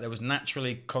like that, there was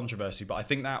naturally controversy, but I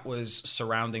think that was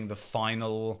surrounding the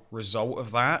final result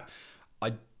of that.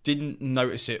 I didn't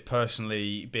notice it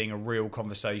personally being a real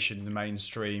conversation in the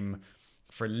mainstream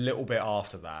for a little bit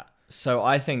after that. So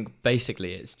I think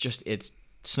basically it's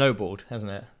snowballed,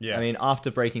 hasn't it? Yeah. I mean,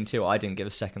 after Breaking 2, I didn't give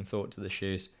a second thought to the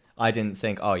shoes. I didn't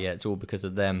think, oh yeah, it's all because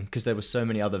of them, because there were so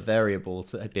many other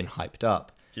variables that had been hyped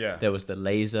up. Yeah. There was the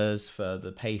lasers for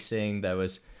the pacing, there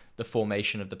was the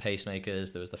formation of the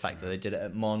pacemakers, there was the fact that they did it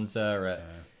at Monza at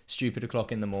stupid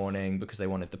o'clock in the morning because they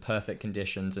wanted the perfect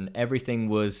conditions, and everything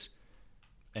was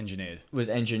engineered,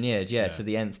 to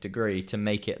the nth degree to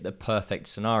make it the perfect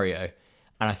scenario.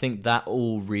 And I think that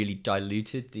all really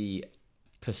diluted the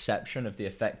perception of the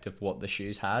effect of what the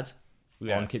shoes had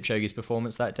on Kipchoge's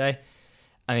performance that day.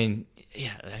 And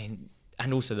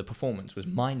also the performance was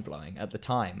mind-blowing at the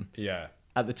time. Yeah.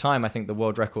 At the time, I think the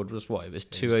world record was what? It was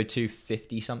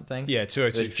 2:02.50 something. Yeah,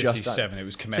 2:02.57. It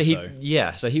was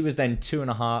Kimetto. So he was then two and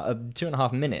a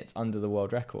half minutes under the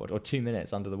world record, or 2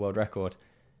 minutes under the world record,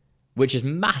 which is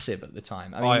massive at the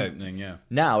time. I mean, eye-opening, yeah.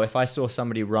 Now, if I saw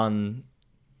somebody run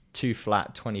 2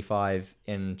 flat 25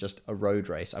 in just a road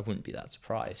race, I wouldn't be that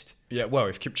surprised. Yeah, well,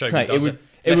 if Kipchoge does it,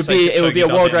 it would be a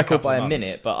world record by a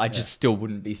minute, but I just still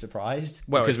wouldn't be surprised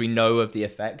because we know of the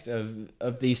effect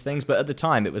of these things. But at the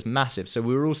time, it was massive, so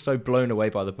we were all so blown away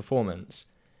by the performance,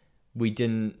 we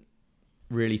didn't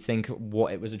really think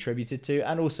what it was attributed to,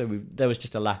 and also there was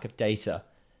just a lack of data.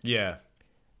 Yeah.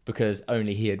 Because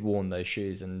only he had worn those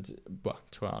shoes, and well,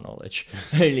 to our knowledge,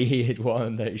 only he had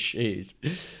worn those shoes.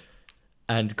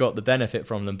 And got the benefit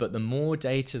from them. But the more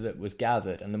data that was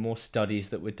gathered and the more studies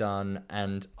that were done,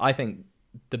 and I think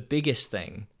the biggest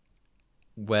thing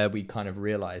where we kind of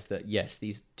realized that, yes,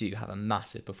 these do have a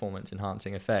massive performance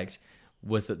enhancing effect,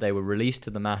 was that they were released to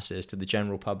the masses, to the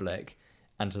general public,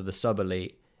 and to the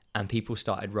sub-elite, and people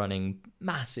started running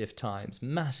massive times,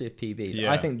 massive PBs. Yeah.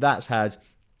 I think that's had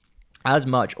as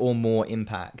much or more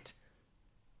impact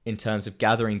in terms of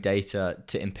gathering data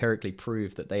to empirically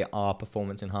prove that they are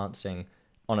performance enhancing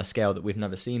on a scale that we've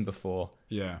never seen before,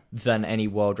 than any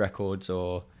world records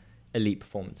or elite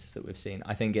performances that we've seen.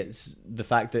 I think it's the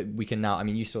fact that we can now, I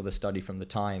mean, you saw the study from the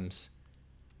Times,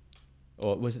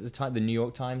 or was it the New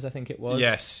York Times, I think it was?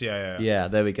 Yes, yeah. Yeah,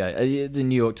 there we go. The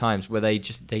New York Times, where they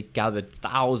gathered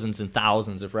thousands and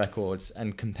thousands of records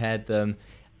and compared them,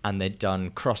 and they'd done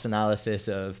cross-analysis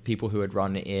of people who had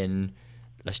run in,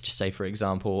 let's just say, for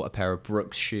example, a pair of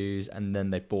Brooks shoes, and then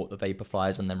they bought the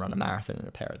Vaporflies and then run a marathon in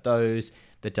a pair of those.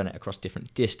 They'd done it across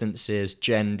different distances,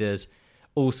 genders,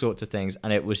 all sorts of things,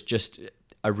 and it was just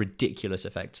a ridiculous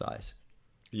effect size.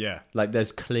 Yeah. Like,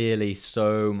 there's clearly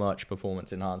so much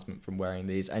performance enhancement from wearing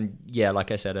these. And yeah,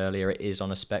 like I said earlier, it is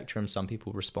on a spectrum. Some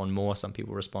people respond more, some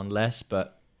people respond less,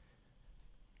 but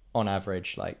on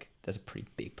average, like, there's a pretty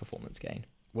big performance gain.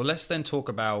 Well, let's then talk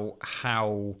about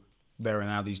how there are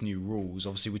now these new rules.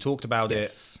 Obviously, we talked about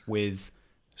it with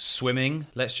swimming.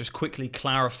 Let's just quickly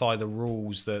clarify the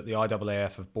rules that the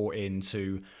IAAF have brought in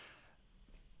to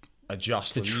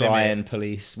adjust to try and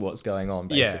police what's going on,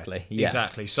 basically. Yeah,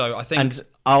 exactly. So I think,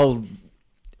 and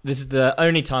this is the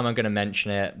only time I'm going to mention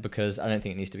it, because I don't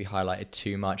think it needs to be highlighted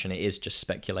too much, and it is just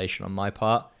speculation on my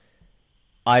part.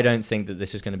 I don't think that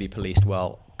this is going to be policed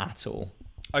well at all.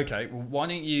 Okay, well, why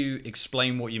don't you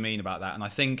explain what you mean about that? And I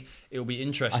think it'll be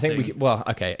interesting. I think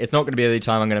it's not going to be the only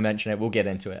time I'm going to mention it. We'll get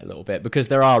into it a little bit, because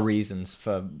there are reasons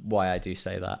for why I do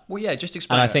say that. Well, yeah, just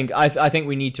explain. And I think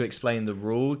we need to explain the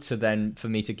rule for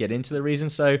me to get into the reason.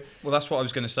 So, well, that's what I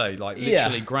was going to say. Like,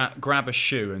 literally, grab a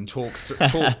shoe and talk through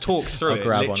I'll it.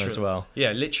 Grab one as well.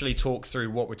 Yeah, literally talk through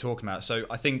what we're talking about. So,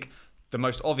 I think the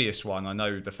most obvious one, I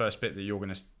know the first bit that you're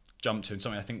going to jump to, and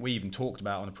something I think we even talked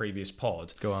about on a previous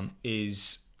pod. Go on.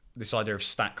 Is this idea of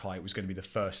stack height was going to be the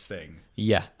first thing.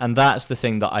 Yeah, and that's the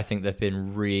thing that I think they've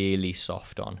been really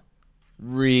soft on.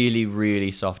 Really,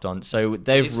 really soft on. So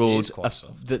they've ruled quite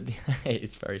soft. that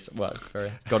it's very well.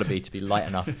 It's got to be light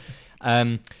enough.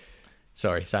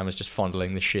 Sorry, Sam was just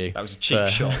fondling the shoe. That was a cheap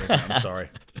shot, wasn't it? I'm sorry.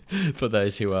 For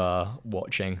those who are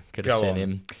watching, could have Go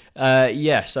seen on.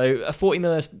 him. So a 40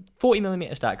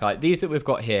 millimeter stack height. These that we've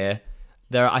got here,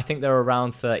 I think they're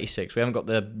around 36. We haven't got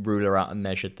the ruler out and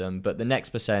measured them, but the next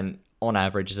percent on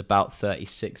average is about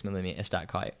 36 millimeter stack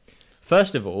height.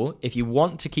 First of all, if you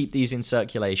want to keep these in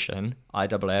circulation,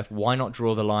 IAAF, why not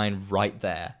draw the line right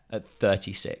there at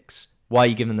 36? Why are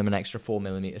you giving them an extra 4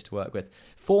 millimeters to work with?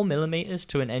 4 millimeters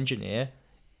to an engineer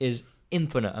is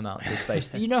infinite amounts of space.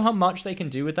 You know how much they can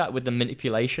do with that, with the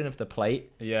manipulation of the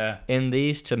plate Yeah. in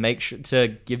these to make sure to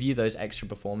give you those extra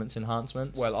performance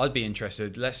enhancements. Well, I'd be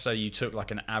interested. Let's say you took like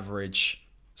an average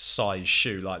size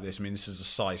shoe like this. I mean, this is a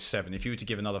size 7. If you were to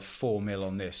give another 4 mil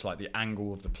on this, like the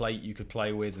angle of the plate you could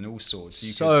play with and all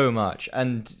sorts. Much.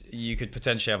 And you could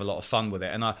potentially have a lot of fun with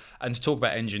it. And to talk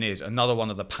about engineers, another one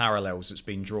of the parallels that's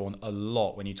been drawn a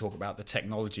lot when you talk about the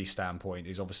technology standpoint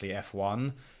is obviously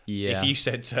F1. Yeah. If you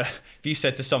said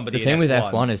to somebody, the thing with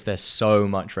F1 is there's so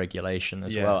much regulation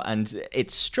as Yeah. well, and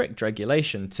it's strict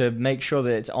regulation to make sure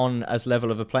that it's on as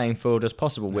level of a playing field as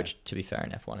possible. Which, to be fair,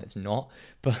 in F1 it's not.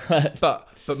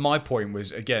 But my point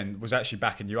was actually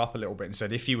backing you up a little bit and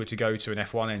said, if you were to go to an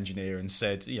F1 engineer and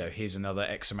said, here's another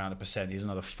X amount of percent, here's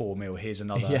another 4 mil, here's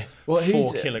another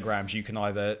 4 kilograms you can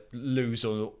either lose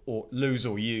or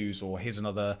use, or here's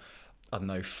another, I don't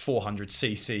know, 400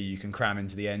 cc you can cram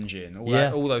into the engine,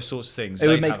 all those sorts of things. It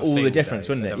would make all the difference,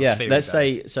 wouldn't it? Yeah. Let's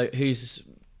say,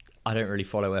 I don't really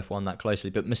follow F1 that closely,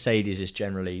 but Mercedes is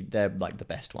generally, they're like the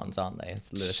best ones, aren't they?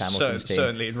 It's Lewis Hamilton's team.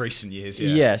 Certainly in recent years,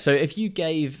 Yeah, so if you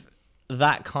gave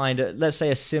that kind of, let's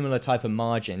say a similar type of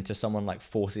margin to someone like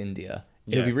Force India,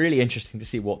 it would be really interesting to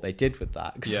see what they did with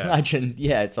that. Because imagine,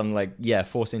 it's something like,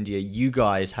 Force India, you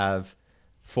guys have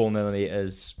 4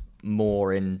 millimeters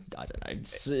more in, I don't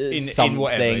know, in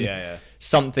whatever,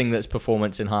 something that's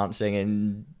performance enhancing,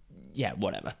 and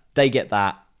whatever. They get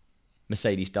that.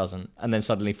 Mercedes doesn't, and then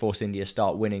suddenly Force India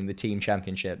start winning the team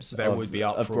championships would be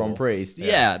of Grand Prix.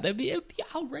 It'd be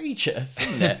outrageous,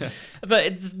 wouldn't it?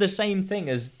 But the same thing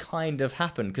has kind of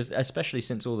happened, because especially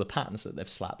since all the patents that they've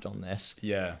slapped on this.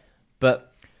 Yeah.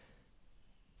 But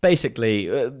basically,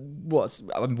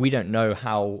 we don't know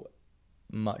how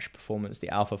much performance the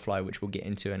Alpha Fly, which we'll get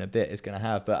into in a bit, is going to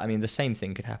have. But I mean, the same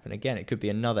thing could happen again. It could be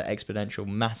another exponential,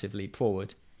 massive leap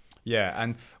forward. Yeah,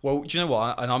 and well, do you know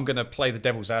what? And I'm going to play the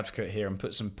devil's advocate here and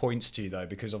put some points to you, though,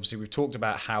 because obviously we've talked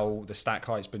about how the stack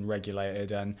height's been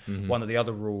regulated, and one of the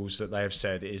other rules that they have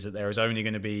said is that there is only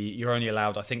going to be, you're only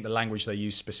allowed, I think the language they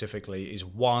use specifically is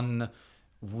one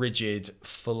rigid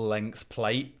full-length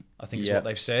plate, I think is what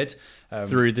they've said.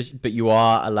 But you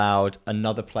are allowed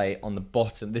another plate on the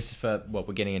bottom. This is for, we're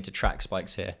getting into track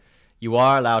spikes here. You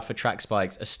are allowed for track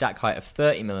spikes a stack height of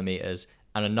 30 millimeters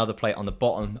and another plate on the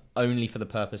bottom only for the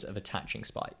purpose of attaching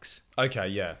spikes. Okay,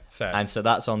 yeah, fair. And so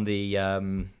that's on the, do you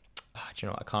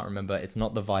know what, I can't remember. It's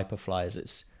not the Viper Flies,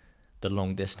 it's the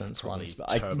long distance ones. But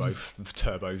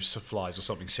turbo flies or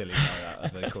something silly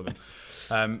like that, they call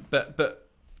them. But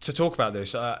to talk about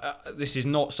this, this is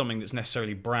not something that's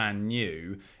necessarily brand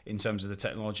new in terms of the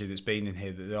technology that's been in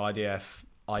here that the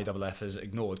IAAF has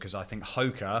ignored, because I think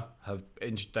Hoka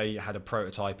they had a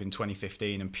prototype in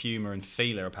 2015, and Puma and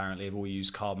Fila apparently have all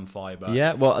used carbon fiber.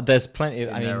 Yeah, well, there's plenty of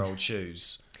their old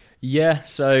shoes. Yeah,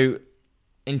 so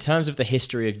in terms of the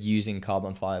history of using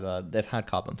carbon fiber, they've had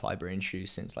carbon fiber in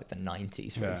shoes since like the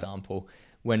 90s, for example.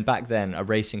 When back then a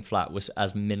racing flat was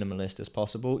as minimalist as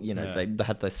possible. They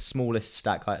had the smallest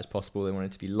stack height as possible. They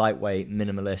wanted it to be lightweight,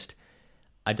 minimalist.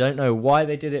 I don't know why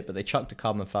they did it, but they chucked a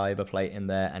carbon fiber plate in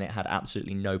there, and it had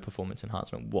absolutely no performance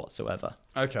enhancement whatsoever.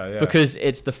 Okay, yeah. Because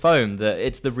it's the foam,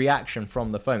 it's the reaction from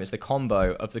the foam. It's the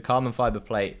combo of the carbon fiber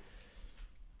plate,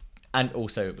 and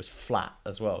also it was flat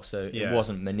as well, so it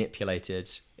wasn't manipulated.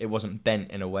 It wasn't bent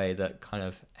in a way that kind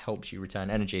of helps you return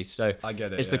energy. So I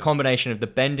get it. It's the combination of the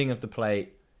bending of the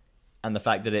plate and the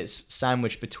fact that it's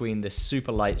sandwiched between this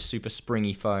super light, super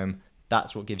springy foam.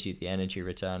 That's what gives you the energy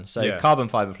return. So carbon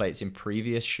fiber plates in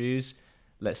previous shoes,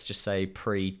 let's just say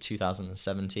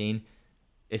pre-2017,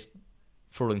 is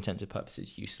for all intents and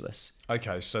purposes useless.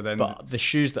 Okay, so then... But the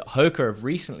shoes that Hoka have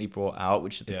recently brought out,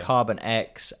 which are the Carbon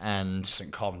X and... I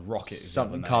think Carbon Rocket is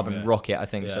something Carbon Rocket, I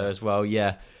think so as well,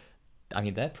 yeah. I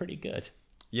mean, they're pretty good.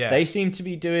 Yeah. They seem to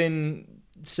be doing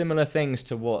similar things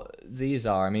to what these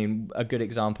are. I mean, a good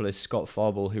example is Scott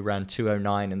Fauble, who ran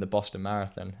 2:09 in the Boston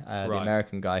Marathon, the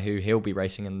American guy, he'll be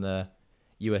racing in the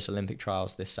US Olympic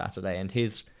trials this Saturday, and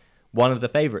he's one of the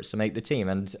favourites to make the team.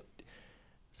 And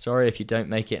sorry if you don't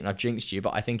make it and I've jinxed you,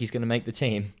 but I think he's going to make the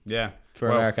team for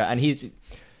America. And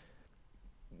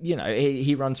you know,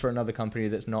 he runs for another company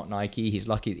that's not Nike. He's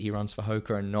lucky that he runs for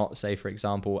Hoka and not, say, for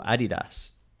example, Adidas,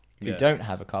 who don't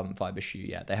have a carbon fiber shoe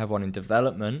yet. They have one in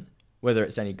development. Whether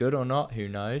it's any good or not, who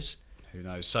knows? Who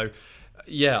knows? So,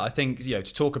 yeah, I think, to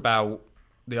talk about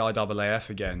the IAAF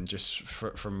again, just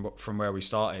from where we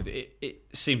started, it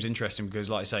seems interesting because,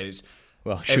 like I say, it's...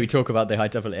 Well, should we talk about the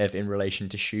IAAF in relation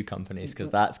to shoe companies?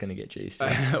 Because that's going to get juicy.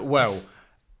 Well,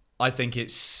 I think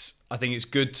it's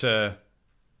good to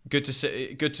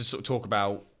sort of talk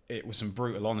about it with some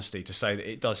brutal honesty, to say that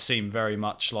it does seem very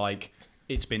much like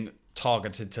it's been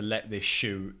targeted to let this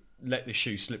shoe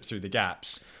slip through the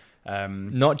gaps.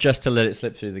 Not just to let it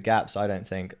slip through the gaps, I don't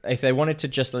think. If they wanted to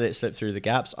just let it slip through the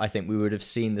gaps, I think we would have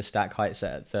seen the stack height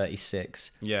set at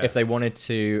 36. Yeah. If they wanted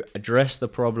to address the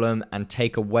problem and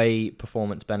take away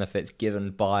performance benefits given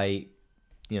by,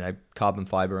 carbon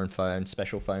fiber and foam,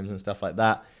 special foams and stuff like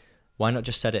that, why not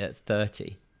just set it at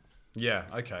 30? Yeah,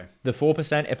 okay. The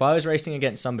 4%, if I was racing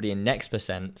against somebody in next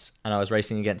percents and I was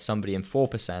racing against somebody in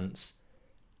 4%,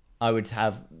 I would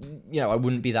have, I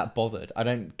wouldn't be that bothered. I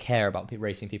don't care about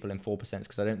racing people in 4%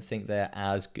 because I don't think they're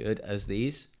as good as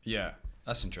these. Yeah,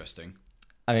 that's interesting.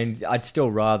 I mean, I'd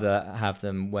still rather have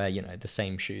them wear, the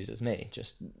same shoes as me.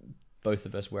 Just both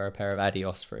of us wear a pair of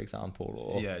Adios, for example,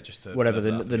 or just whatever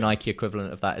the Nike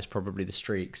equivalent of that is, probably the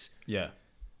Streaks. Yeah.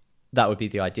 That would be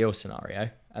the ideal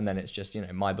scenario. And then it's just,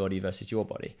 my body versus your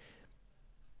body.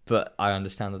 But I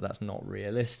understand that that's not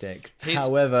realistic.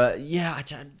 However, I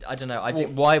don't know. I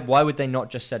think why would they not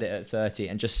just set it at 30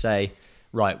 and just say,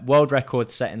 right, world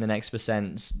record set in the next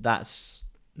percents, that's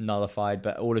nullified,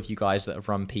 but all of you guys that have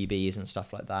run PBs and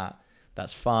stuff like that,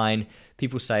 that's fine.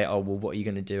 People say, oh, well, what are you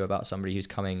going to do about somebody who's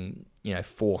coming,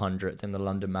 400th in the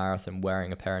London Marathon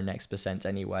wearing a pair of next percents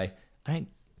anyway? I don't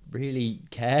really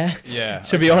care. Yeah.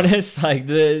 To be honest, like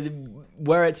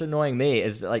where it's annoying me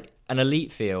is like an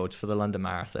elite field for the London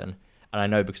Marathon, and I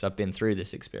know because I've been through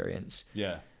this experience.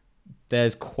 Yeah.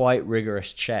 There's quite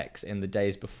rigorous checks in the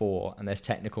days before, and there's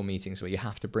technical meetings where you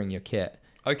have to bring your kit.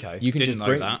 Okay. You can Didn't just know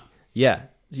bring that. Yeah,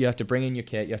 you have to bring in your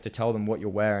kit. You have to tell them what you're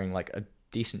wearing like a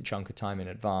decent chunk of time in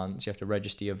advance. You have to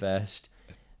register your vest,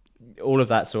 all of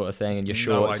that sort of thing, and your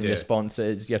shorts and your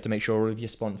sponsors. You have to make sure all of your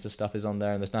sponsor stuff is on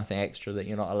there, and there's nothing extra that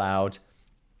you're not allowed.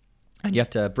 And you have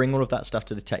to bring all of that stuff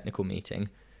to the technical meeting.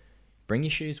 Bring your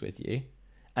shoes with you.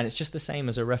 And it's just the same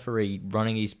as a referee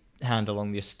running his hand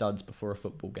along your studs before a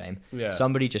football game. Yeah.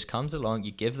 Somebody just comes along,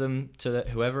 you give them to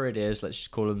whoever it is, let's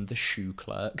just call them the shoe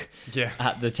clerk,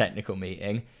 at the technical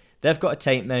meeting. They've got a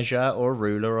tape measure or a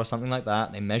ruler or something like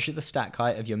that. They measure the stack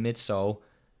height of your midsole.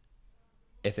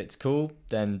 If it's cool,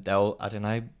 then they'll,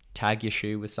 tag your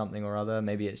shoe with something or other.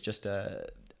 Maybe it's just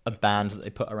a band that they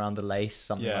put around the lace,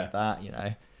 something like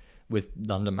that, with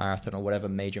London Marathon or whatever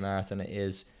major marathon it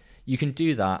is. You can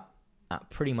do that at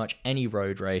pretty much any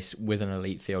road race with an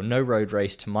elite field. No road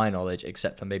race, to my knowledge,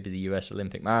 except for maybe the US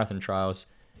Olympic Marathon Trials,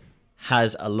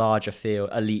 has a larger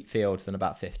elite field than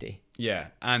about 50. Yeah,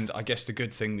 and I guess the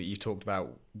good thing that you talked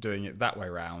about doing it that way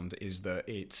around is that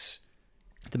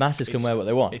the masses can wear what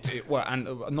they want. And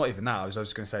not even that. I was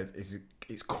just going to say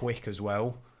it's quick as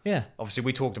well. Yeah. Obviously,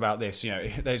 we talked about this.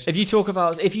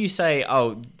 If you say,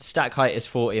 oh, stack height is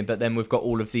 40, but then we've got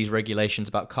all of these regulations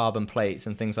about carbon plates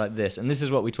and things like this, and this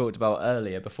is what we talked about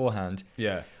earlier beforehand.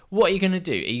 Yeah. What are you going to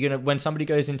do? Are you going to, when somebody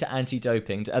goes into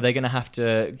anti-doping, are they going to have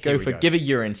to give a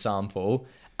urine sample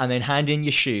and then hand in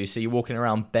your shoes so you're walking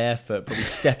around barefoot, probably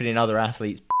stepping in other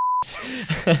athletes'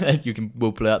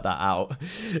 we'll blurt that out.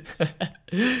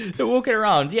 They're walking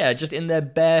around, just in their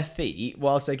bare feet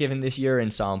whilst they're giving this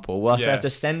urine sample, whilst they have to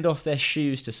send off their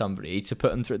shoes to somebody to put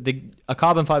them through. A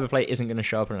carbon fiber plate isn't going to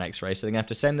show up on an X-ray, so they're going to have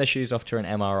to send their shoes off to an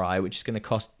MRI, which is going to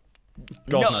cost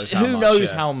who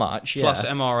knows how much. Yeah. Plus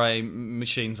MRI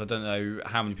machines, I don't know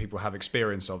how many people have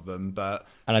experience of them, but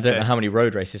and I don't know how many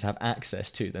road races have access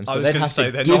to them. So they'd have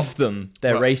to give them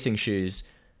their racing shoes.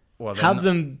 Well, have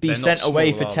them be sent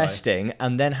away for testing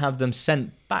and then have them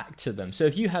sent back to them. So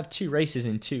if you have 2 races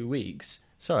in 2 weeks,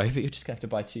 sorry, but you're just going to have to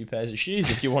buy 2 pairs of shoes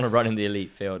if you want to run in the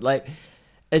elite field. Like,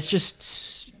 it's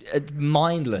just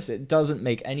mindless. It doesn't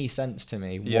make any sense to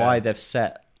me why they've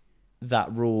set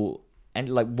that rule. And,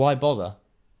 like, why bother?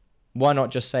 Why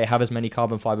not just say, have as many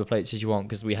carbon fiber plates as you want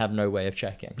because we have no way of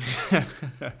checking?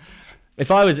 If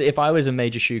I was a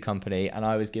major shoe company and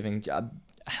I was giving...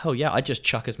 hell yeah, I'd just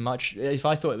chuck as much. If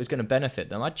I thought it was going to benefit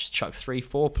them, I'd just chuck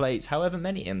 3-4 plates, however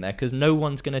many in there, because no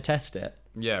one's going to test it.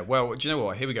 Yeah, well, do you know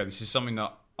what? Here we go. This is something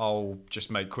that I'll just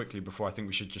make quickly before I think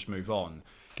we should just move on.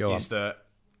 That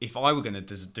if I were going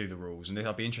to do the rules, and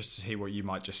I'd be interested to hear what you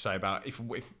might just say about if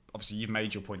obviously you've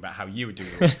made your point about how you would do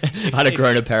it. I'd have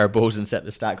grown a pair of balls and set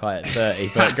the stack height at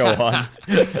 30, but go on.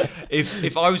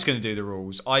 If I was going to do the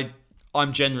rules,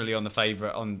 I'm generally on the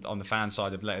favourite on the fan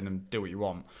side of letting them do what you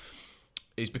want.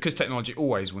 Is because technology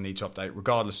always will need to update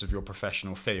regardless of your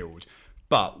professional field.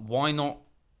 But why not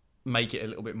make it a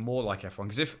little bit more like F1?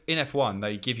 Because if in F1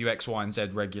 they give you X, Y, and Z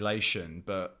regulation,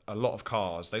 but a lot of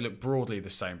cars, they look broadly the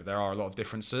same, but there are a lot of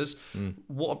differences.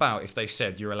 What about if they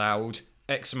said you're allowed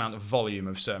X amount of volume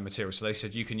of certain materials? So they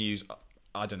said you can use,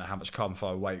 I don't know how much carbon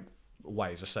fibre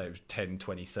weighs, I say it was 10,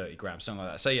 20, 30 grams, something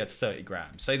like that. Say you had 30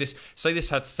 grams. Say this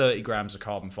had 30 grams of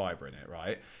carbon fibre in it,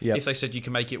 right? Yep. If they said you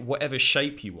can make it whatever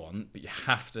shape you want, but you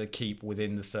have to keep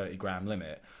within the 30 gram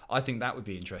limit, I think that would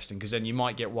be interesting, because then you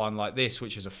might get one like this,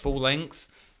 which is a full length,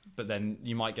 but then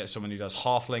you might get someone who does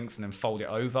half length and then fold it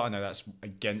over. I know that's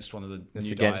against one of the It's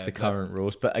new against the current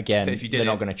rules, but again, But if you did they're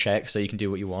not it- going to check, so you can do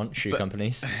what you want, shoe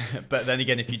companies. But then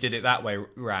again, if you did it that way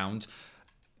round,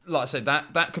 like I said,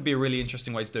 that could be a really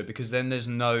interesting way to do it, because then there's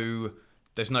no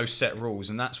set rules,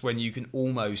 and that's when you can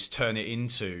almost turn it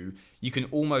into, you can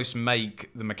almost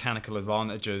make the mechanical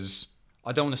advantages,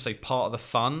 I don't want to say part of the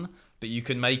fun, but you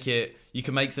can make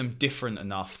them different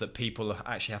enough that people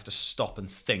actually have to stop and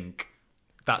think.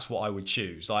 That's what I would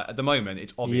choose. Like at the moment,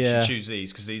 it's obvious Yeah. you choose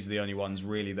these because these are the only ones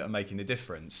really that are making the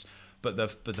difference. But the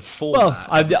format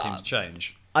doesn't seem to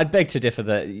change. I'd beg to differ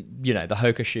that, you know, the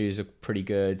Hoka shoes are pretty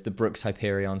good. The Brooks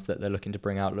Hyperions that they're looking to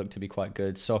bring out look to be quite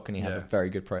good. Saucony have a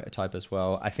very good prototype as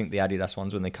well. I think the Adidas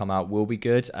ones, when they come out, will be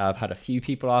good. I've had a few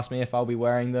people ask me if I'll be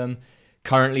wearing them.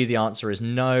 Currently, the answer is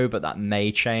no, but that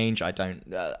may change. I don't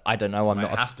know. I'm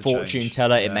not a fortune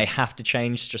teller. It may have to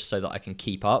change just so that I can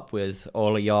keep up with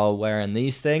all of y'all wearing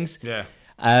these things. Yeah.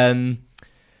 I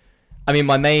mean,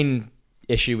 my main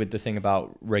issue with the thing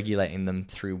about regulating them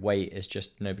through weight is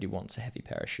just nobody wants a heavy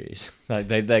pair of shoes. Like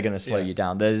they're going to slow you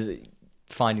down. There's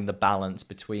finding the balance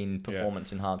between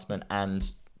performance enhancement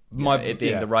and it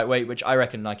being the right weight, which I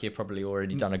reckon Nike have probably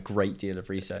already done a great deal of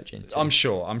research into. I'm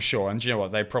sure. And do you know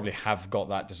what? They probably have got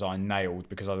that design nailed,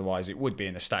 because otherwise it would be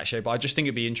in a stat shape. But I just think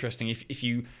it'd be interesting if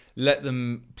you let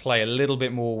them play a little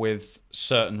bit more with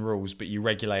certain rules, but you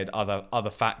regulate other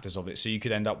factors of it. So you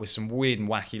could end up with some weird and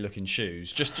wacky looking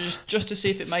shoes just to see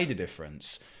if it made a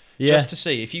difference. Yeah. Just to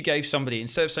see if you gave somebody,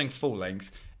 instead of saying full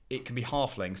length, it can be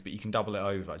half length, but you can double it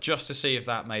over, just to see if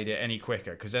that made it any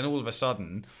quicker. Because then all of a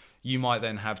sudden, you might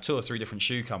then have 2 or 3 different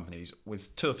shoe companies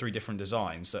with 2 or 3 different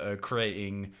designs that are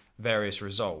creating various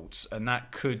results. And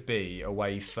that could be a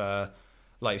way for,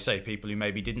 like you say, people who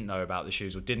maybe didn't know about the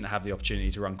shoes or didn't have the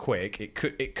opportunity to run quick.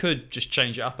 It could just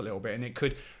change it up a little bit. And it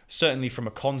could, certainly from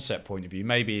a concept point of view,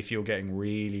 maybe if you're getting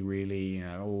really, really,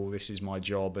 oh, this is my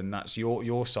job and that's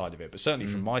your side of it. But certainly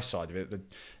from my side of it, the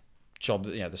job,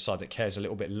 the side that cares a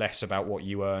little bit less about what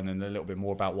you earn and a little bit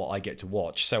more about what I get to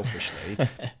watch selfishly,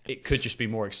 it could just be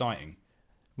more exciting.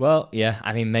 Well, yeah,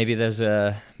 I mean, maybe there's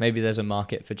a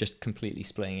market for just completely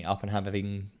splitting it up and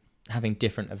having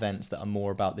different events that are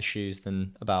more about the shoes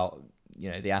than about,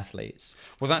 the athletes.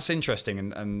 Well, that's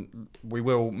interesting, and we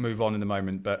will move on in a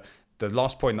moment, but the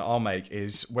last point that I'll make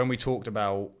is when we talked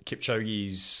about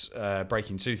Kipchoge's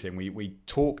Breaking 2 thing, we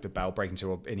talked about Breaking 2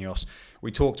 or Ineos,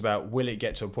 we talked about, will it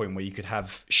get to a point where you could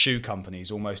have shoe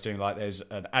companies almost doing like there's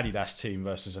an Adidas team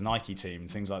versus a Nike team,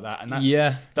 things like that. And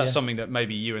that's something that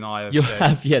maybe you and I have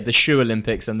said. The shoe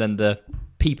Olympics and then the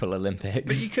people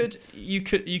Olympics. But you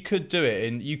could do it,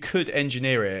 and you could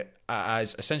engineer it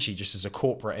as essentially just as a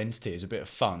corporate entity, as a bit of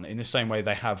fun, in the same way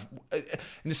they have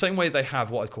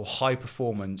what I call high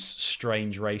performance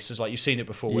strange races. Like you've seen it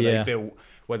before,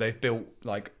 where they've built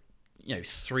like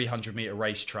 300 meter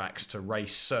race tracks to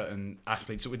race certain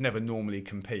athletes that would never normally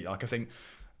compete. Like I can't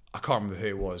remember who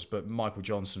it was, but Michael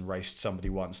Johnson raced somebody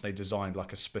once. They designed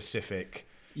like a specific.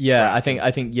 Yeah, I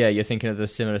think you're thinking of the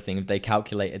similar thing. They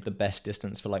calculated the best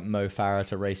distance for like Mo Farah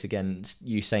to race against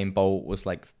Usain Bolt was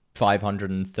like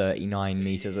 539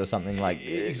 meters or something like.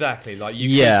 Exactly. Like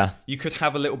you could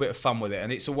have a little bit of fun with it,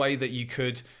 and it's a way that you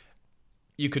could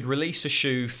release a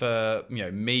shoe for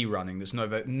me running that's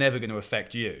never going to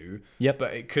affect you. Yep.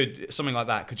 But it could, something like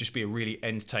that could just be a really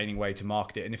entertaining way to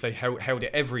market it. And if they held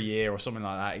it every year or something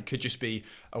like that, it could just be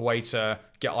a way to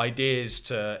get ideas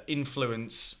to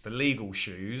influence the legal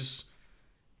shoes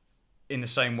in the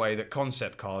same way that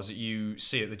concept cars that you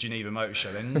see at the Geneva Motor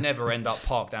Show, they never end up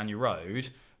parked down your road,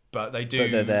 but they do.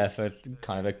 But they're there for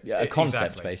kind of a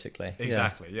concept, basically.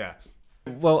 Exactly, yeah.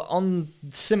 Well, on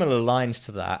similar lines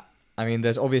to that, I mean,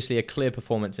 there's obviously a clear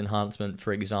performance enhancement,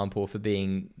 for example, for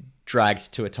being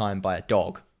dragged to a time by a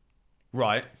dog.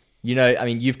 Right. You know, I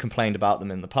mean, you've complained about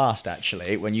them in the past,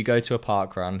 actually. When you go to a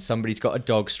park run, somebody's got a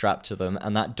dog strapped to them,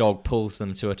 and that dog pulls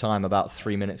them to a time about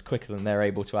 3 minutes quicker than they're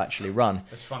able to actually run.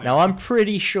 That's funny. Now, I'm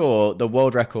pretty sure the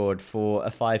world record for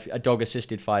a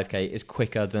dog-assisted 5K is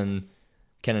quicker than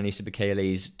Kenenisa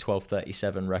Bekele's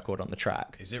 12:37 record on the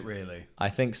track. Is it really? I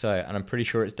think so, and I'm pretty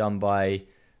sure it's done by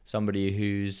somebody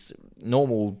who's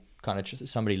normal, kind of just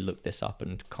somebody look this up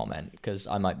and comment, because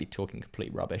I might be talking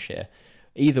complete rubbish here.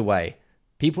 Either way,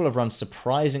 people have run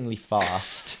surprisingly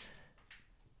fast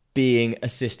being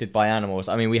assisted by animals.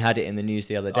 I mean, we had it in the news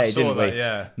the other day, didn't we?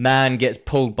 Yeah. Man gets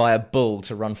pulled by a bull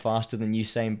to run faster than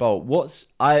Usain Bolt.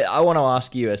 I want to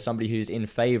ask you, as somebody who's in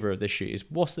favour of the shoes,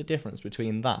 what's the difference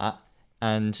between that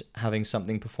and having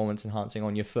something performance enhancing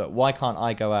on your foot? Why can't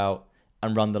I go out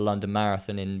and run the London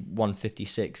Marathon in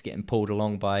 1:56 getting pulled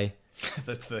along by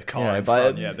the car in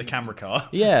front, the camera car?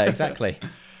 Yeah, exactly.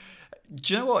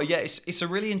 Do you know what? Yeah, it's a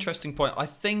really interesting point. I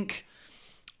think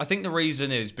the reason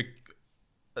is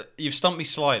you've stumped me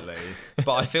slightly,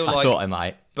 but I feel like I thought I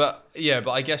might. But yeah,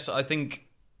 but I guess you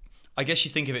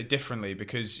think of it differently,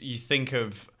 because you think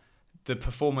of the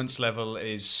performance level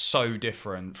is so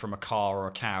different from a car or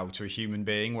a cow to a human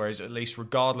being, whereas at least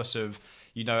regardless of,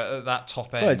 at that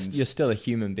top end, well, you're still a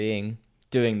human being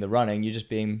doing the running. You're just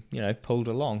being, pulled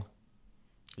along.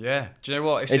 Yeah. Do you know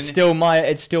what? It's still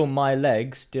my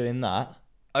legs doing that.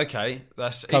 Okay,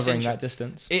 that's covering that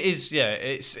distance. It is, yeah.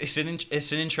 It's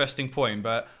an interesting point,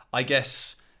 but I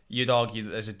guess you'd argue that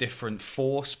there's a different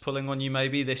force pulling on you.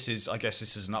 Maybe this is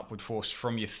an upward force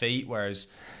from your feet, whereas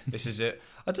this is it.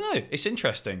 I don't know. It's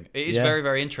interesting. It is very,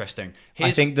 very interesting. I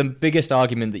think the biggest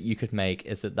argument that you could make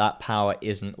is that power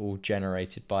isn't all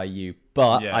generated by you.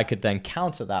 But I could then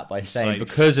counter that by saying,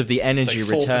 because of the energy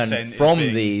return from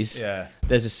these,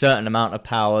 there's a certain amount of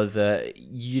power that,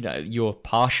 you're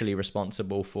partially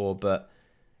responsible for, but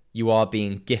you are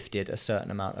being gifted a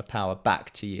certain amount of power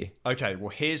back to you. Okay, well,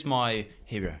 here we go.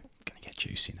 I'm going to get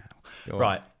juicy now.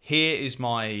 Right, here is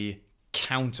my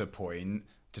counterpoint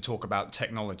to talk about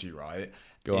technology, right?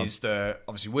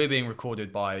 Obviously we're being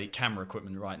recorded by camera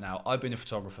equipment right now. I've been a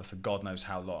photographer for God knows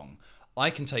how long.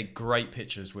 I can take great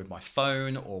pictures with my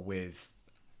phone or with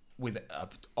an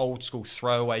old school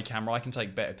throwaway camera. I can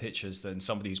take better pictures than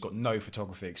somebody who's got no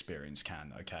photography experience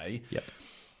can, okay? Yep.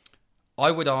 I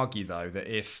would argue, though, that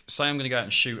if, say I'm going to go out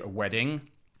and shoot a wedding,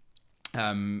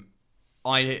 there's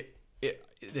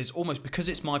almost, because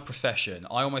it's my profession,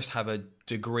 I almost have a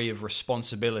degree of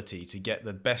responsibility to get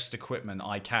the best equipment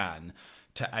I can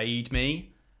to aid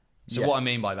me. So what I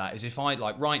mean by that is, if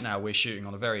right now we're shooting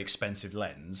on a very expensive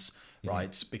lens,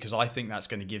 right? Because I think that's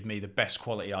going to give me the best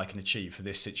quality I can achieve for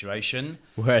this situation.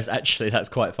 Whereas actually that's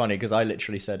quite funny, because I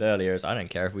literally said earlier, I don't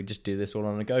care if we just do this all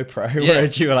on a GoPro.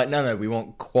 Whereas you were like, no, we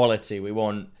want quality. We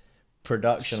want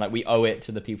production. Like, we owe it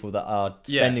to the people that are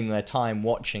spending their time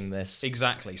watching this.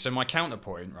 Exactly. So my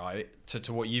counterpoint, right,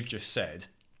 to what you've just said,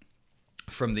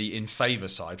 from the in favour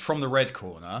side, from the red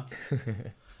corner,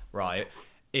 right,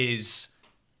 is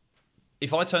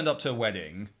if I turned up to a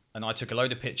wedding and I took a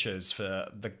load of pictures for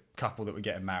the couple that were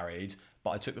getting married,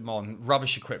 but I took them on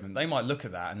rubbish equipment, they might look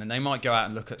at that and then they might go out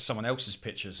and look at someone else's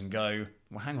pictures and go,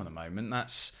 well, hang on a moment,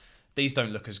 these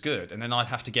don't look as good. And then I'd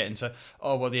have to get into,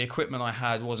 the equipment I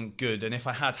had wasn't good, and if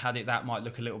I had it, that might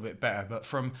look a little bit better. But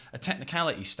from a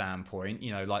technicality standpoint,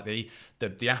 like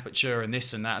the aperture and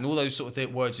this and that and all those sort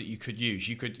of words that you could use,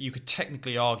 you could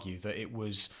technically argue that it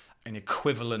was an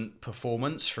equivalent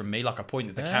performance from me. Like, I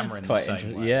pointed the camera in the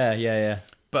same way. Yeah.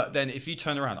 But then if you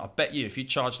turn around, I bet you if you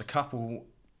charged a couple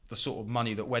the sort of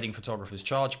money that wedding photographers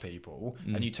charge people,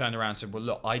 and you turn around and said, well,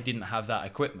 look, I didn't have that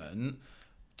equipment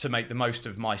to make the most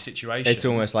of my situation. It's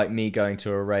almost like me going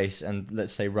to a race and,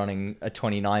 let's say, running a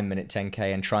 29-minute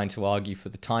 10K and trying to argue for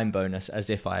the time bonus as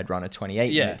if I had run a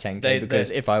 28-minute 10K, because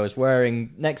if I was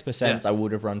wearing next percents, I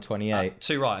would have run 28.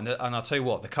 Too right. And I'll tell you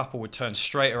what, the couple would turn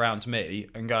straight around to me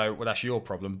and go, well, that's your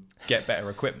problem. Get better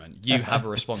equipment. You have a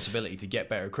responsibility to get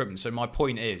better equipment. So my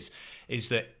point is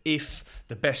that if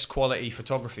the best quality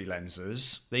photography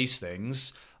lenses, these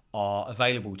things, are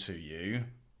available to you,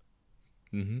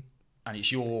 and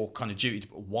it's your kind of duty,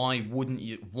 why wouldn't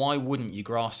you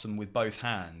grasp them with both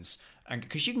hands? And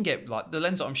because you can get, like, the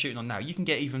lens that I'm shooting on now, you can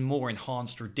get even more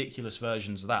enhanced, ridiculous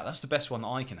versions of that. That's the best one that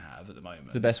I can have at the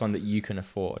moment. The best one that you can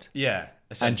afford. Yeah,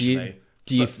 essentially. And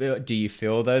do you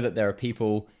feel though that there are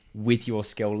people with your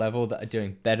skill level that are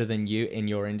doing better than you in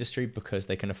your industry because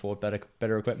they can afford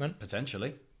better equipment?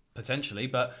 Potentially,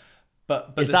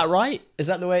 but is that right? Is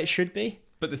that the way it should be?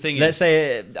 But the thing let's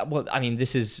say, well, I mean,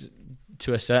 this is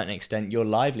to a certain extent your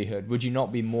livelihood. Would you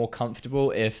not be more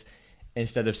comfortable if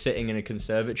instead of sitting in a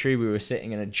conservatory, we were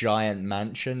sitting in a giant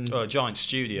mansion. Or a giant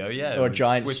studio, yeah. Or a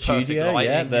giant with perfect studio,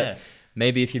 lighting, yeah. But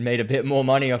maybe if you'd made a bit more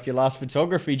money off your last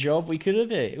photography job, we could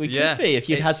be. If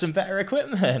you'd had some better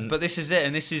equipment. But this is it,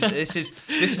 and this is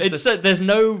there's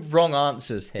no wrong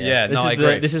answers here. Yeah, I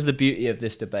agree. This is the beauty of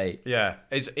this debate. Yeah,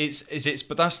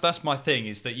 but that's my thing,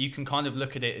 is that you can kind of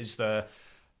look at it as the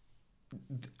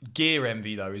gear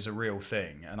envy, though, is a real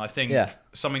thing, and I think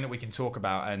something that we can talk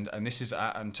about, and this is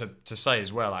and to say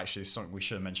as well, actually, is something we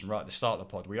should have mentioned right at the start of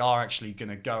the pod. We are actually going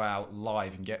to go out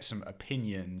live and get some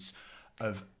opinions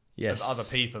of other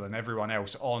people and everyone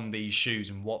else on these shoes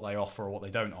and what they offer or what they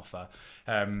don't offer.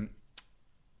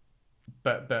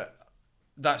 But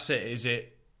that's it. Is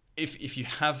it if you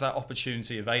have that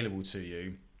opportunity available to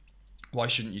you, why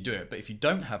shouldn't you do it? But if you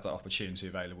don't have that opportunity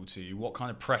available to you, what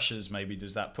kind of pressures maybe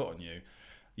does that put on you?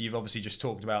 You've obviously just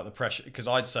talked about the pressure, because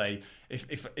I'd say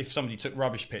if somebody took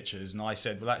rubbish pictures and I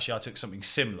said, well, actually I took something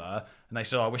similar, and they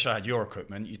said, oh, I wish I had your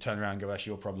equipment, you turn around and go, that's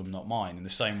your problem, not mine. In the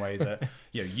same way that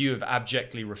you have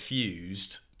abjectly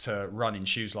refused to run in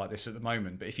shoes like this at the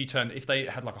moment. But if they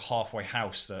had like a halfway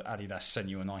house that Adidas sent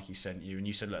you or Nike sent you, and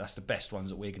you said, look, that's the best ones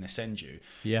that we're going to send you,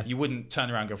 you wouldn't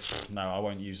turn around and go, no, I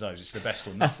won't use those, it's the best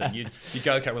or nothing. You'd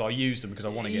go, okay, well, I'll use them because I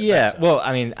want to get better. Well,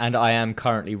 I mean, and I am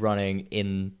currently running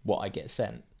in what I get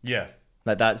sent. Yeah.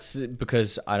 Like, that's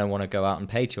because I don't want to go out and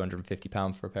pay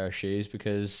 £250 for a pair of shoes,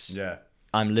 because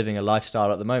I'm living a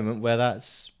lifestyle at the moment where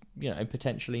that's,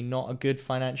 potentially not a good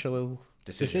financial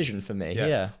decision for me.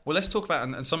 Yeah. Well, let's talk about,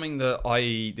 and something that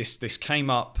this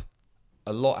came up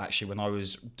a lot actually when I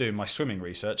was doing my swimming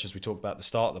research, as we talked about at the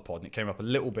start of the pod, and it came up a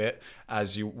little bit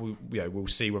as we'll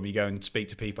see when we go and speak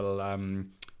to people,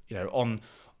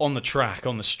 on the track,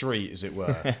 on the street, as it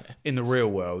were, in the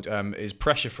real world, is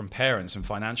pressure from parents and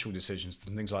financial decisions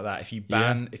and things like that. If you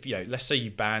let's say you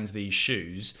banned these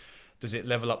shoes, does it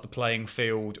level up the playing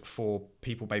field for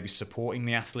people maybe supporting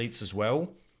the athletes as well?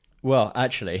 Well,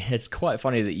 actually, it's quite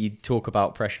funny that you talk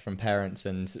about pressure from parents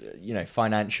and,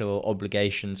 financial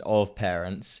obligations of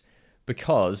parents,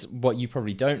 because what you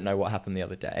probably don't know, what happened the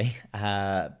other day,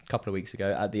 a couple of weeks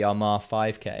ago at the Armagh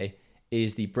 5K,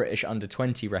 is the British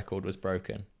under-20 record was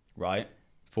broken. Right.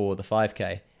 For the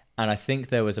 5K. And I think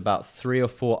there was about 3 or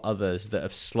 4 others that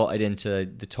have slotted into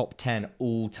the top 10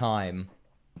 all-time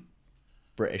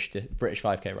British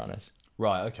 5K runners.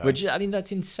 Right, okay. Which, I mean,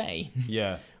 that's insane.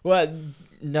 Yeah. Well,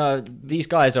 no, these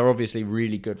guys are obviously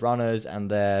really good runners, and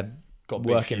they're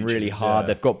working really hard.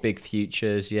 They've got big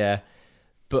futures,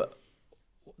 But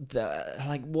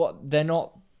they're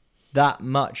not that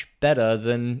much better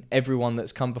than everyone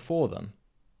that's come before them.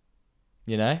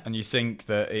 And you think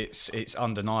that it's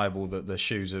undeniable that the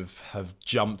shoes have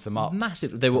jumped them up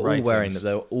massively. They were all wearing them.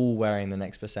 They were all wearing the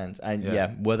next percent.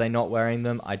 And were they not wearing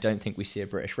them? I don't think we see a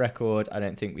British record. I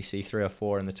don't think we see 3 or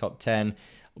 4 in the top 10.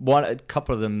 A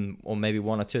couple of them, or maybe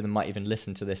 1 or 2 of them, might even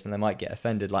listen to this and they might get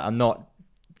offended. Like, I'm not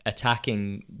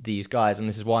attacking these guys, and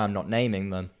this is why I'm not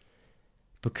naming them,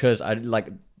 because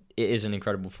it is an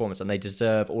incredible performance, and they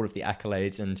deserve all of the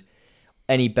accolades and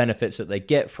any benefits that they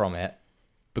get from it,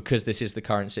 because this is the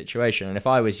current situation. And if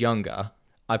I was younger,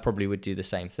 I probably would do the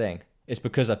same thing. It's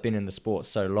because I've been in the sport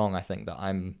so long, I think, that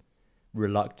I'm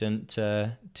reluctant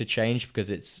to change, because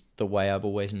it's the way I've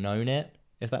always known it,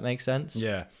 if that makes sense.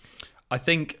 Yeah. I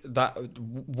think that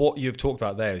what you've talked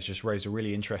about there has just raised a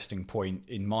really interesting point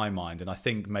in my mind, and I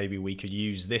think maybe we could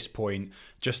use this point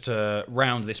just to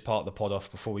round this part of the pod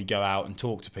off before we go out and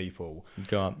talk to people.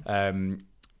 Go on.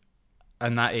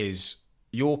 And that is,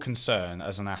 your concern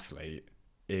as an athlete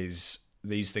is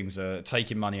these things are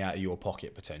taking money out of your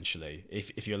pocket potentially.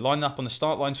 If you're lined up on the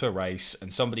start line to a race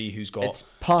and somebody who's got... It's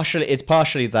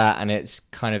partially that, and it's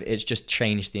just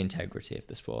changed the integrity of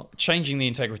the sport. Changing the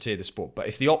integrity of the sport. But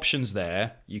if the option's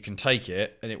there, you can take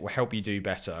it and it will help you do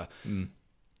better.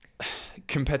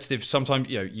 Competitive, sometimes,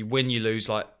 you win, you lose.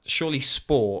 Like, surely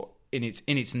sport in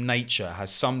its nature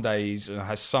has some days and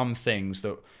has some things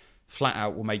that flat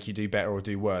out will make you do better or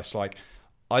do worse. Like,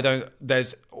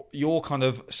 there's your kind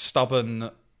of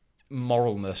stubborn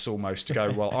moralness almost to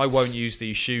go, well, I won't use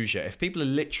these shoes yet. If people are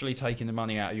literally taking the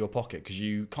money out of your pocket because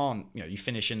you can't, you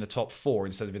finish in the top 4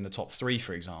 instead of in the top 3,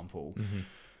 for example,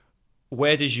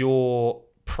 where does your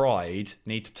pride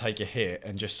need to take a hit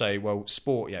and just say, well,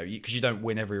 sport, because you don't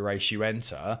win every race you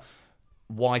enter,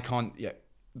 why can't,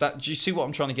 do you see what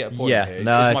I'm trying to get a point here?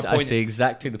 I see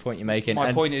exactly the point you're making.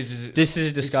 My point is this is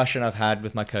a discussion I've had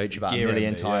with my coach about a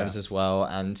million times as well,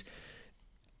 and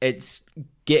it's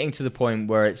getting to the point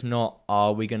where it's not,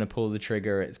 are we going to pull the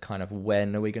trigger? It's kind of,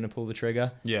 when are we going to pull the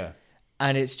trigger? Yeah.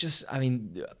 And it's just, I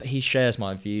mean, he shares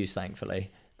my views,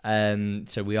 thankfully.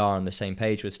 So we are on the same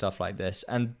page with stuff like this.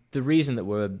 And the reason that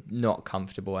we're not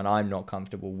comfortable, and I'm not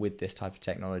comfortable with this type of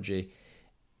technology,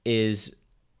 is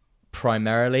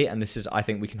primarily, and this is, I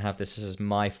think we can have this as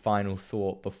my final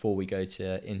thought before we go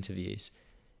to interviews,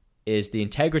 is the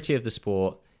integrity of the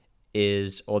sport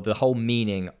is, or the whole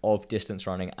meaning of distance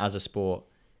running as a sport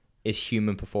is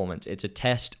human performance. It's a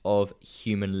test of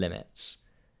human limits.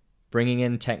 Bringing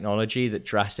in technology that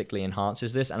drastically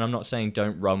enhances this, and I'm not saying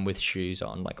don't run with shoes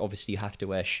on. Like, obviously you have to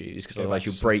wear shoes because otherwise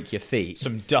you'll break your feet.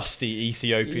 Some dusty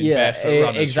Ethiopian barefoot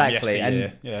runners exactly. From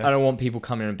yesteryear. And I don't want people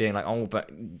coming and being like, oh, but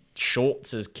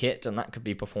shorts as kit and that could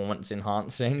be performance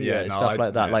enhancing. Stuff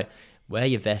like that. Like, wear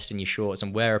your vest and your shorts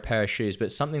and wear a pair of shoes, but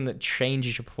something that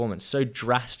changes your performance so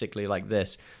drastically like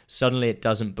this, suddenly it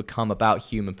doesn't become about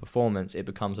human performance. It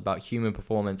becomes about human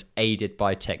performance aided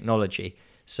by technology.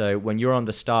 So when you're on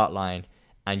the start line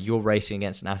and you're racing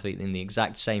against an athlete in the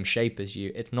exact same shape as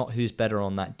you, it's not who's better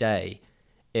on that day.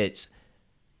 It's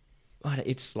like,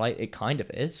 it kind of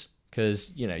is,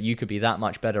 because, you know, you could be that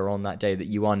much better on that day that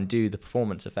you undo the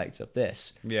performance effects of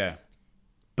this. Yeah.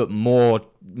 But more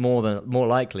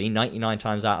likely, 99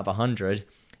 times out of 100,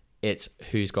 it's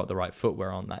who's got the right footwear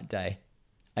on that day.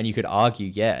 And you could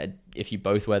argue, if you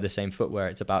both wear the same footwear,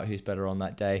 it's about who's better on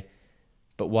that day.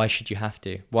 But why should you have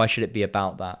to? Why should it be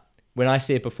about that? When I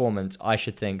see a performance, I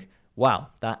should think, wow,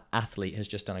 that athlete has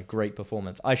just done a great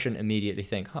performance. I shouldn't immediately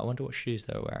think, I wonder what shoes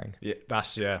they're wearing. Yeah,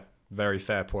 that's, very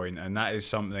fair point. And that is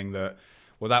something that,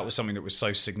 that was something that was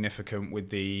so significant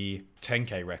with the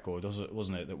 10K record,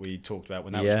 wasn't it, that we talked about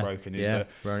when that was broken? Ronik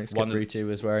Skiprutu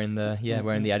was wearing the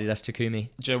Adidas Takumi.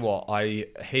 Do you know what?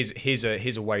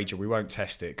 Here's a wager. We won't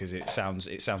test it because it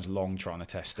sounds long trying to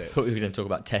test it. I thought we were going to talk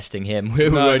about testing him. We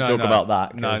won't talk about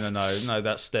that. No.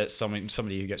 That's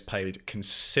somebody who gets paid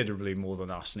considerably more than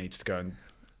us needs to go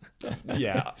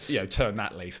and turn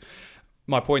that leaf.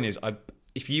 My point is,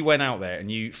 if you went out there and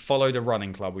you followed a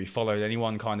running club, or you followed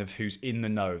anyone kind of who's in the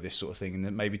know of this sort of thing,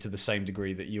 and maybe to the same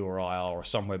degree that you or I are, or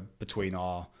somewhere between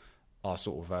our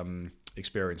sort of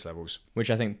experience levels, which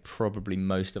I think probably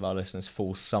most of our listeners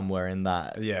fall somewhere in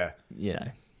that,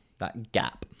 that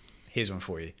gap. Here's one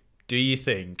for you. Do you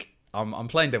think, I'm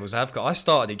playing devil's advocate, I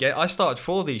started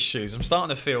for these shoes. I'm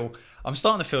starting to feel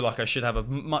like I should have a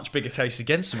much bigger case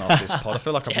against them after this pod. I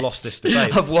feel like I've lost this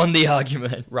debate. I've won the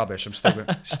argument. Rubbish. I'm still going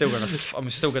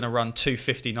to run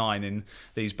 2:59 in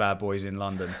these bad boys in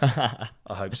London. I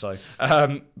hope so.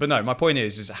 But no, my point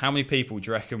is how many people do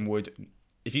you reckon would,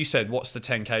 if you said, what's the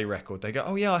 10K record? They go,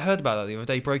 oh yeah, I heard about that the other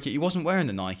day. He broke it. He wasn't wearing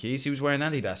the Nikes. He was wearing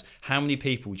Adidas. How many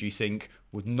people do you think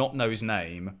would not know his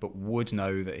name, but would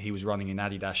know that he was running in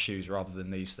Adidas shoes rather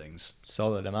than these things?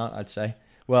 Solid amount, I'd say.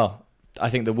 Well, I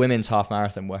think the women's half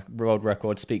marathon world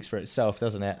record speaks for itself,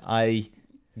 doesn't it?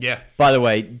 Yeah. By the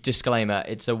way, disclaimer,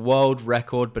 it's a world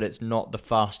record, but it's not the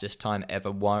fastest time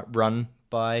ever run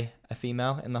by a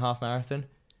female in the half marathon.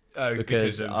 Oh,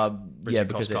 because of Bridget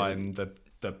Kosgei and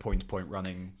the point-to-point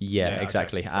running. Yeah,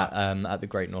 exactly. Okay. At the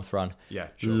Great North Run. Yeah,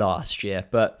 sure. Last year.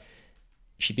 But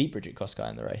she beat Bridget Kosgei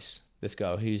in the race. This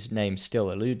girl whose name still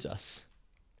eludes us.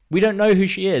 We don't know who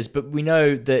she is, but we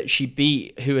know that she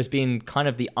beat who has been kind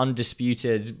of the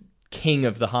undisputed king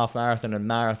of the half marathon and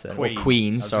marathon.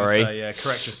 Queen, sorry.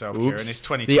 Correct yourself, Kieran. It's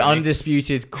 2020. The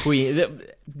undisputed queen,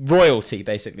 royalty,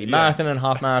 basically. Marathon and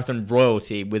half marathon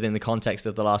royalty within the context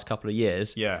of the last couple of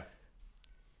years. Yeah.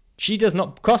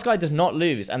 Kosgei does not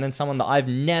lose, and then someone that I've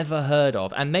never heard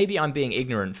of, and maybe I'm being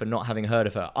ignorant for not having heard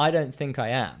of her. I don't think I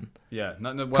am. Yeah.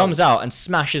 Comes out and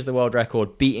smashes the world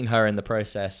record, beating her in the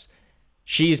process.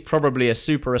 She's probably a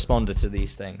super responder to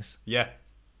these things. Yeah.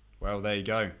 Well, there you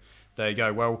go.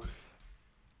 Well,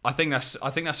 I think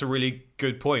that's a really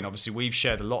good point. Obviously, we've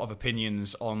shared a lot of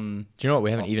opinions on. Do you know what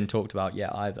we haven't even talked about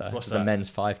yet either? What's the that? men's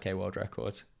 5K world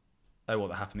record. Oh, what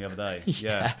that happened the other day?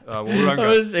 Yeah. Well, we won't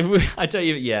go. I tell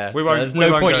you, yeah. There's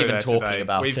no point even talking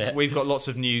about it. We've got lots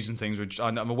of news and things. Which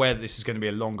I'm aware that this is going to be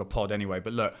a longer pod anyway.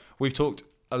 But look, we've talked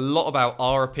a lot about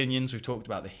our opinions. We've talked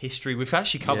about the history. We've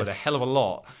actually covered a hell of a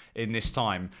lot in this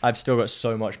time. I've still got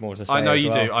so much more to say. I know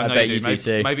you do. I bet you do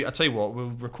too. Maybe I'll tell you what. We'll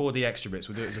record the extra bits.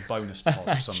 We'll do it as a bonus pod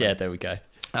or something. Yeah, there we go.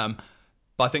 But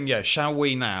I think shall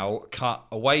we now cut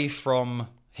away from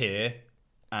here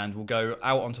and we'll go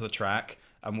out onto the track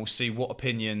and we'll see what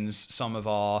opinions some of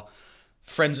our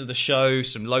friends of the show,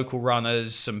 some local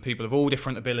runners, some people of all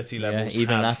different ability levels. Yeah,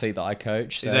 even an athlete that I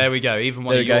coach. So. There we go. Even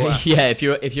one of your athletes.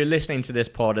 Yeah, if you're listening to this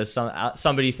pod as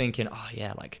somebody thinking, oh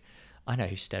yeah, like I know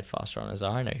who Steadfast runners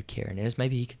are. I know who Kieran is.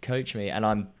 Maybe he could coach me. And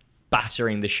I'm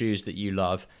battering the shoes that you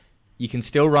love. You can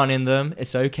still run in them.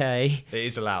 It's okay. It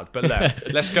is allowed. But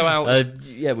let's go out.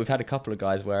 Yeah, we've had a couple of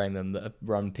guys wearing them that have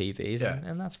run PBs,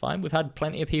 and that's fine. We've had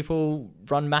plenty of people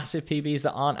run massive PBs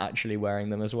that aren't actually wearing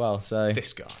them as well. So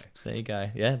this guy. There you go.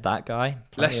 Yeah, that guy.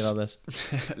 Plenty of others.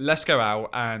 Let's go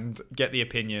out and get the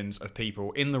opinions of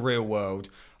people in the real world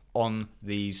on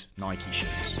these Nike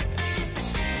shoes.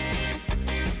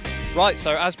 Right,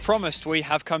 so as promised, we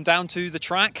have come down to the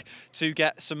track to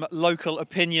get some local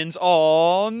opinions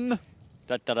on...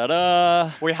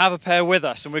 We have a pair with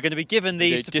us, and we're going to be giving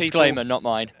these to disclaimer, people... not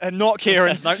mine. Not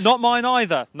Kieran's, no, not mine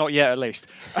either. Not yet, at least.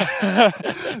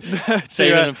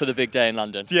 Saving them for the big day in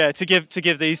London. Yeah, to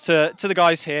give these to the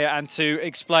guys here and to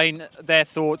explain their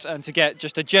thoughts and to get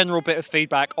just a general bit of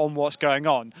feedback on what's going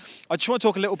on. I just want to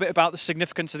talk a little bit about the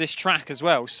significance of this track as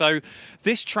well. So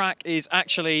this track is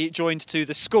actually joined to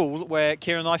the school where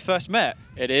Kieran and I first met.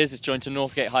 It is. It's joined to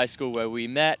Northgate High School where we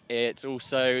met. It's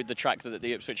also the track that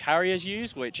the Ipswich Harriers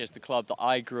use, which is the club that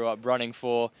I grew up running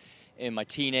for in my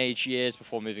teenage years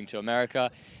before moving to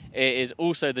America. It is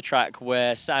also the track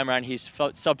where Sam ran his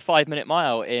sub 5 minute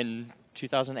mile in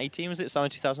 2018, was it? Summer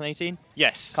 2018?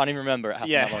 Yes. Can't even remember. It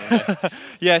happened that long ago.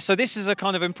 Yeah, so this is a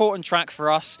kind of important track for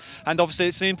us, and obviously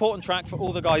it's an important track for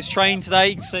all the guys trained today.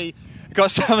 You can see we've got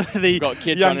some of the we've got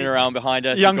kids running around behind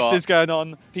us. Youngsters going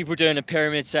on. People doing a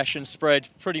pyramid session spread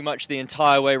pretty much the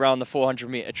entire way around the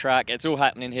 400-metre track. It's all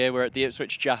happening here. We're at the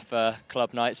Ipswich Jaffa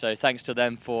Club night, so thanks to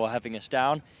them for having us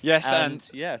down. Yes,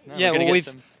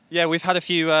 we've had a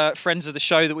few friends of the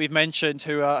show that we've mentioned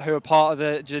who are part of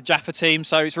the Jaffa team,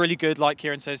 so it's really good, like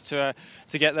Kieran says, to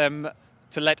get them,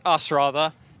 to let us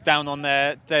rather, down on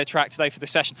their track today for the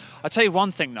session. I'll tell you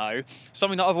one thing though,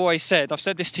 something that I've always said, I've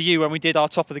said this to you when we did our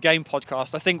Top of the Game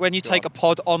podcast. I think when you take a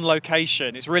pod on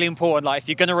location, it's really important. Like if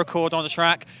you're going to record on a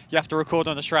track, you have to record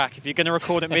on a track. If you're going to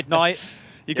record at midnight,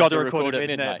 you got to record at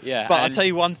midnight. Yeah, but I'll tell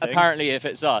you one thing. Apparently, if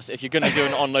it's us, if you're going to do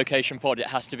an on-location pod, it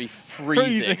has to be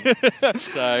freezing.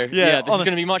 So this is going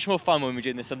to be much more fun when we're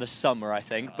doing this in the summer, I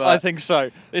think. But I think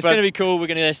so. It's going to be cool. We're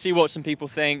going to see what some people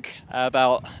think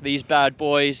about these bad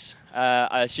boys.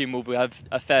 I assume we'll have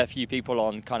a fair few people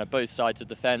on kind of both sides of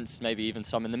the fence, maybe even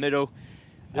some in the middle.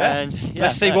 Yeah. And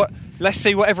let's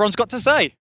see what everyone's got to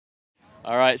say.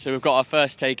 All right, so we've got our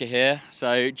first taker here.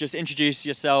 So just introduce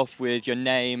yourself with your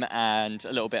name and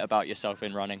a little bit about yourself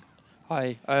in running.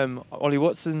 Hi, I'm Ollie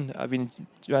Watson. I've been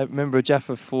a member of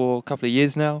Jaffa for a couple of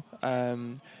years now.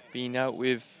 Been out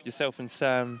with yourself and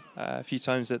Sam a few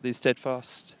times at the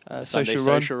Steadfast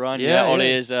social run. Yeah, Ollie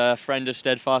is a friend of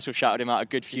Steadfast. We've shouted him out a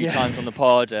good few times on the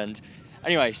pod. And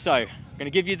anyway, so I'm going to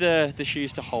give you the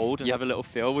shoes to hold and have a little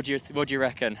feel. What do you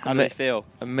reckon? How do they feel?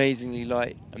 Amazingly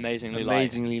light. Amazingly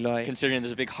light. Considering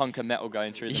there's a big hunk of metal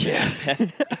going through them.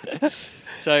 Yeah.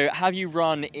 So have you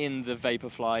run in the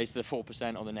Vaporflies, the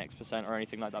 4% or the Next Percent or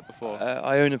anything like that before?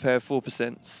 I own a pair of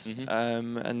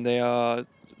 4%, and they are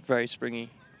very springy.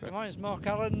 My name's Mark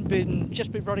Allen,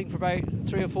 just been running for about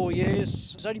 3 or 4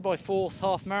 years. It's only my 4th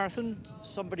half marathon.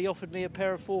 Somebody offered me a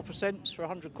pair of 4% for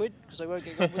 100 quid because they won't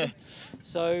get on with them.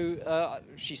 So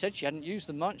she said she hadn't used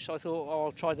them much, so I thought,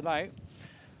 I'll try them out.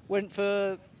 Went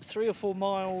for 3 or 4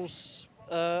 miles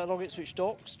along Ipswich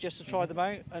Docks just to try them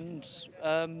out, and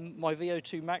my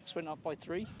VO2 max went up by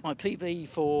 3. My PB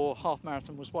for half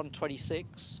marathon was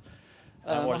 1:26.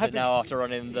 And what is it now after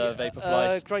running the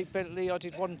Vaporflies? Great Bentley, I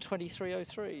did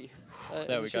 1:23.03.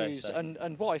 There we go.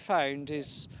 And what I found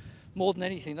is, more than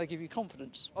anything, they give you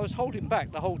confidence. I was holding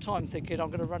back the whole time thinking I'm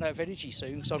going to run out of energy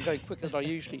soon because I'm going quicker than I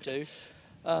usually do.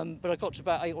 But I got to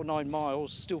about 8 or 9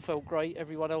 miles, still felt great.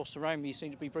 Everyone else around me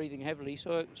seemed to be breathing heavily,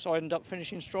 so I ended up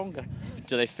finishing stronger.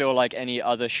 Do they feel like any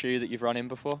other shoe that you've run in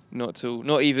before? Not at all.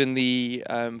 Not even the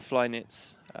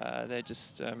Flyknits. They're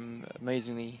just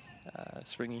amazingly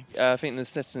springy. I think the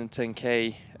Stetson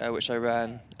 10K, which I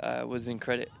ran, was in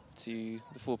credit to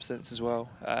the 4% as well,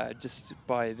 just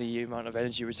by the amount of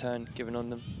energy return given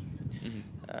on them.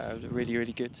 Really,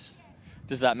 really good.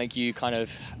 Does that make you kind of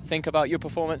think about your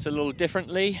performance a little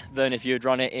differently than if you'd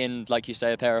run it in, like you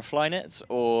say, a pair of Flyknits,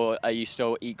 or are you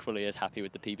still equally as happy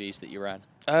with the PBs that you ran?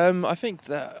 I think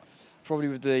that probably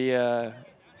with the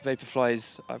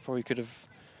Vaporflies, I probably could have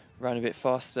ran a bit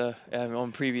faster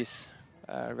on previous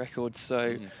records,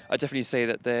 so I definitely say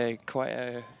that they're quite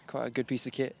a good piece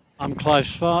of kit. I'm Clive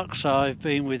Sparks. I've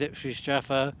been with Ipswich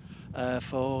Jaffa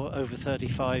for over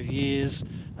 35 years.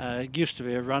 Used to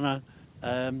be a runner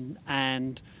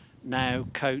and now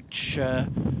coach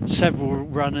several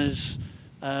runners,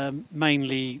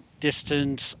 mainly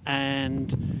distance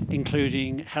and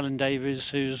including Helen Davies,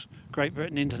 who's Great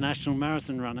Britain international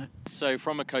marathon runner. So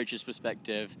from a coach's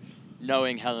perspective,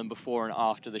 knowing Helen before and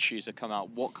after the shoes have come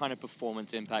out, what kind of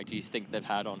performance impact do you think they've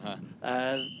had on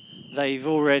her? They've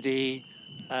already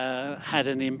had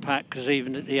an impact, because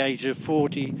even at the age of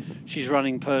 40, she's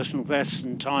running personal bests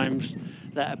and times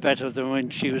that are better than when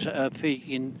she was at her peak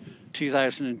in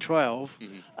 2012.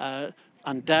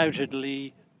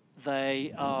 Undoubtedly,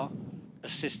 they are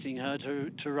assisting her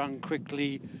to run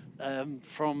quickly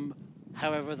from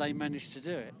however they managed to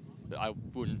do it. I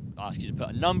wouldn't ask you to put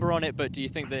a number on it, but do you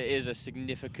think there is a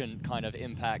significant kind of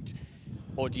impact,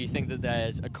 or do you think that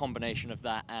there's a combination of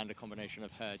that and a combination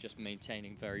of her just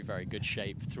maintaining very, very good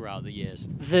shape throughout the years?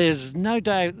 There's no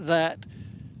doubt that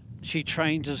she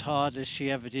trains as hard as she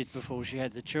ever did before she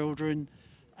had the children,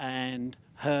 and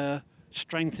her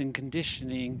strength and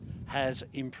conditioning has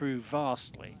improved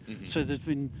vastly. So there's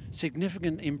been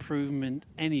significant improvement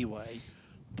anyway,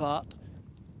 but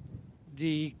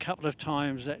the couple of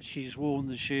times that she's worn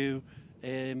the shoe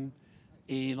in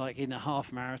a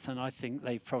half marathon, I think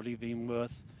they've probably been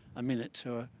worth a minute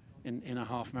to her in a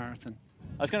half marathon.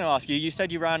 I was going to ask you, you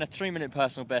said you ran a 3-minute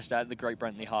personal best at the Great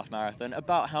Brentley Half Marathon.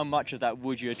 About how much of that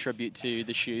would you attribute to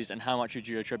the shoes, and how much would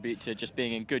you attribute to just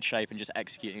being in good shape and just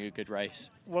executing a good race?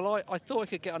 Well, I thought I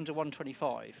could get under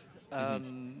 125.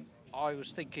 I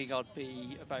was thinking I'd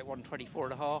be about 124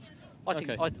 and a half. I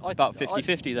think about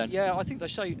 50-50 then. Yeah, I think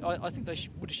they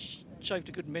would have shaved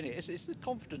a good minute. It's the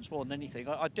confidence more than anything.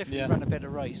 I definitely ran a better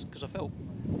race because I felt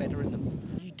better in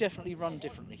them. You definitely run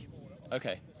differently.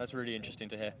 Okay, that's really interesting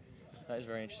to hear. That is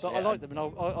very interesting. But I like them,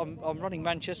 and I'm running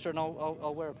Manchester, and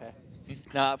I'll wear a pair.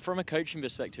 Now, from a coaching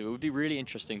perspective, it would be really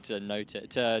interesting to know,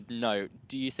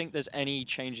 do you think there's any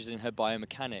changes in her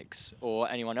biomechanics, or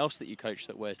anyone else that you coach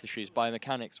that wears the shoes,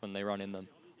 biomechanics when they run in them?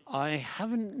 I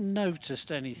haven't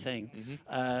noticed anything.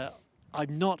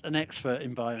 I'm not an expert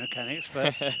in biomechanics,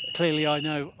 but clearly I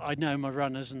know my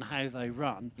runners and how they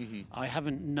run. I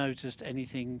haven't noticed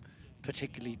anything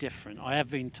particularly different. I have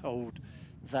been told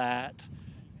that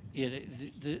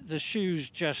the shoes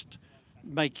just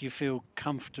make you feel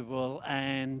comfortable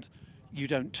and you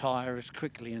don't tire as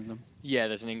quickly in them. Yeah,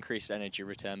 there's an increased energy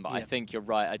return, but I think you're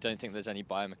right. I don't think there's any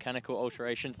biomechanical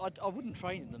alterations. I wouldn't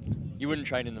train in them. You wouldn't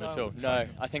train in them at all? No.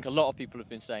 I think a lot of people have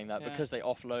been saying that because they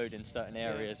offload in certain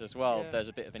areas as well. There's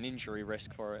a bit of an injury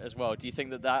risk for it as well. Do you think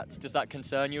does that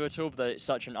concern you at all, that it's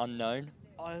such an unknown?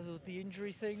 The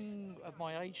injury thing at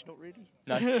my age, not really.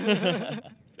 No.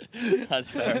 That's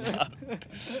fair enough.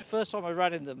 First time I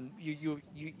ran in them,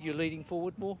 you're leaning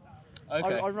forward more.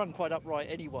 Okay. I run quite upright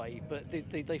anyway, but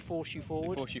they force you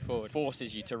forward. They force you forward.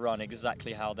 Forces you to run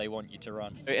exactly how they want you to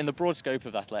run. In the broad scope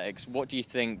of athletics, what do you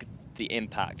think the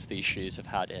impact these shoes have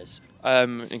had is?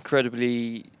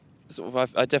 Incredibly,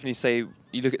 I definitely say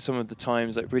you look at some of the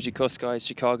times like Bridget Koskai's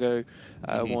Chicago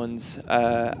ones,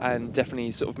 and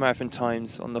definitely sort of marathon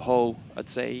times on the whole. I'd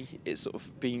say it's sort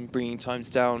of been bringing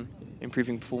times down,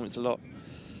 improving performance a lot.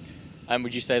 And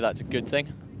would you say that's a good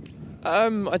thing?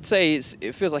 I'd say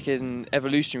it feels like an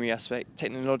evolutionary aspect.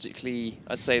 Technologically,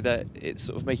 I'd say that it's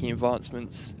sort of making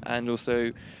advancements and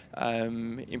also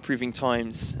improving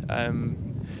times.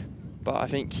 But I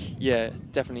think,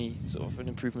 definitely sort of an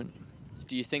improvement.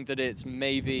 Do you think that it's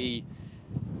maybe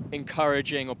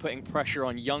encouraging or putting pressure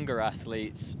on younger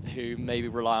athletes who maybe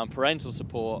rely on parental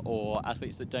support, or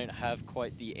athletes that don't have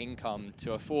quite the income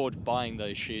to afford buying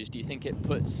those shoes? Do you think it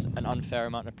puts an unfair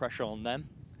amount of pressure on them?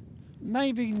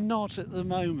 Maybe not at the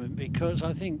moment, because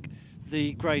I think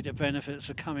the greater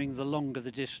benefits are coming the longer the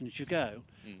distance you go,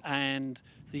 and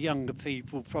the younger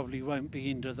people probably won't be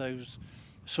into those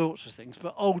sorts of things.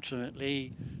 But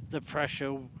ultimately, the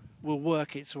pressure will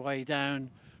work its way down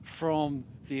from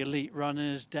the elite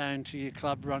runners down to your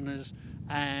club runners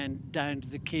and down to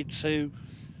the kids who,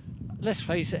 let's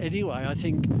face it anyway, I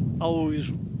think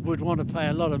always would want to pay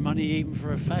a lot of money even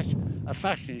for a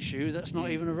fashion shoe that's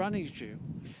not even a running shoe.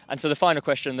 And so the final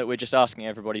question that we're just asking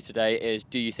everybody today is,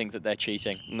 do you think that they're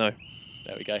cheating? No.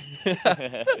 There we go.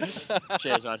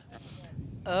 Cheers, man.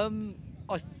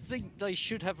 I think they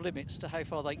should have limits to how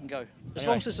far they can go. As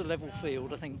long as it's a level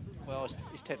field, I think, well,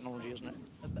 it's technology, isn't it?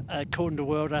 According to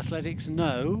World Athletics,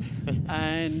 no.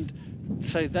 And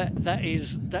so that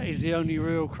is the only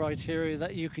real criteria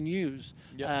that you can use.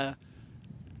 Yep.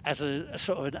 As a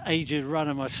sort of an aged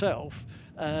runner myself,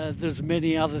 there's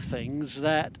many other things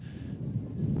that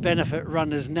benefit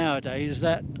runners nowadays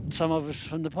that some of us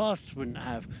from the past wouldn't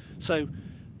have. So,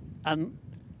 and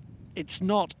it's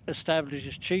not established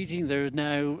as cheating.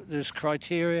 There's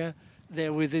criteria.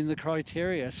 They're within the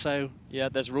criteria. So yeah,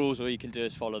 there's rules. All you can do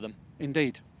is follow them.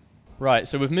 Indeed. Right,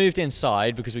 so we've moved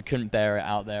inside because we couldn't bear it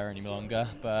out there any longer,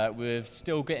 but we're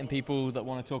still getting people that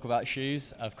want to talk about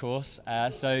shoes, of course.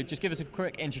 So just give us a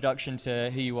quick introduction to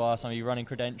who you are, some of your running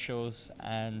credentials,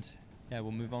 and yeah,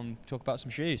 we'll move on, talk about some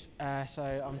shoes.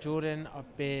 So I'm Jordan.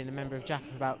 I've been a member of Jaffa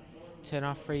for about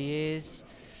 2.5, 3 years.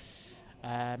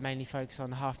 Mainly focus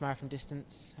on the half marathon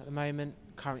distance at the moment.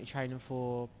 Currently training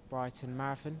for Brighton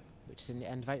Marathon, which is in the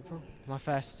end of April. My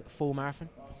first full marathon.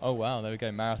 Oh wow, there we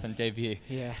go, marathon debut.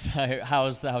 Yeah. So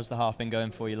how's the half been going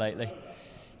for you lately?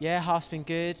 Yeah, half's been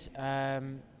good.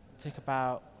 Took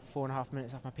about 4.5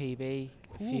 minutes off my PB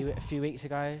a few weeks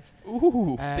ago.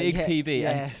 Ooh, big yeah, PB.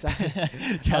 Yeah. So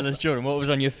tell us, Jordan, what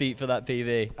was on your feet for that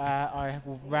PB? I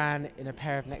ran in a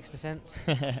pair of Next Percents.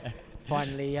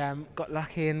 Finally got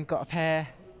lucky and got a pair.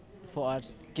 Thought I'd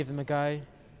give them a go.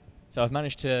 So I've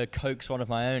managed to coax one of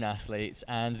my own athletes,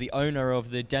 and the owner of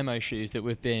the demo shoes that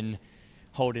we've been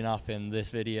holding up in this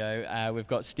video, we've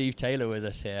got Steve Taylor with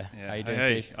us here. Yeah. How you doing,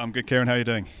 Hey, Steve? I'm good, Kieran. How are you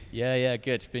doing? Yeah,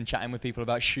 good. Been chatting with people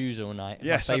about shoes all night.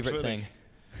 Yes, my favourite absolutely. thing.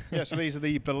 Yeah, so these are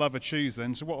the beloved shoes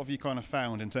then. So what have you kind of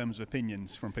found in terms of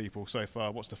opinions from people so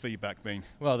far? What's the feedback been?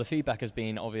 Well, the feedback has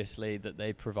been obviously that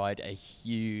they provide a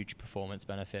huge performance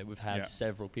benefit. We've had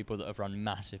several people that have run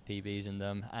massive PBs in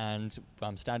them, and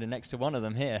I'm standing next to one of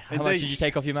them here. How much did you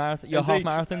take off your marathon, your half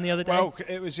marathon the other day? Well,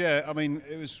 it was, it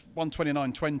was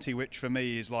 1:29:20, which for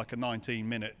me is like a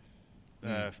 19-minute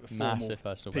massive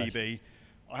personal PB. best.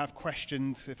 I have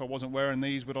questioned if I wasn't wearing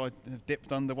these, would I have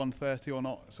dipped under 1:30 or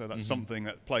not? So that's something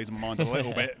that plays in my mind a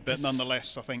little bit. But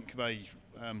nonetheless, I think they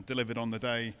delivered on the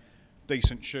day.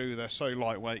 Decent shoe. They're so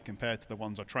lightweight compared to the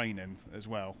ones I train in as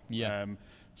well. Yeah.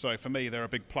 So for me, they're a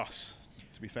big plus,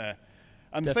 to be fair.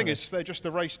 And Definitely. the thing is, they're just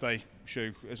a race day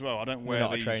shoe as well. I don't wear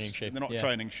not a these. training shoe. They're not Yeah. a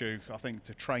training shoe. I think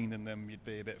to train in them, you'd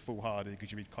be a bit foolhardy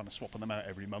because you'd be kind of swapping them out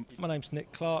every month. My name's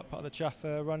Nick Clark, part of the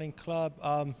Jaffa Running Club.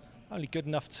 Only good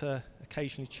enough to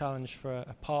occasionally challenge for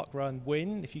a park run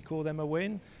win, if you call them a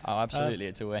win. Oh, absolutely,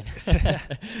 it's a win.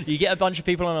 You get a bunch of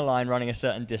people on a line running a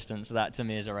certain distance, that to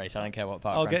me is a race. I don't care what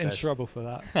park I'll run get in says. trouble for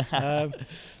that.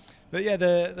 But yeah,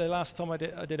 the last time I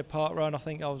did a park run, I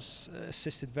think I was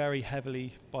assisted very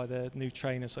heavily by the new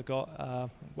trainers I got.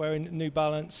 Wearing New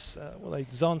Balance,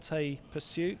 Zante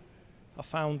Pursuit. I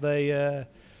found they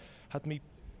had me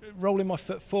rolling my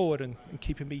foot forward and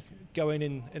keeping me going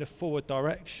in a forward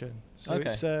direction. So Okay.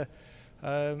 it's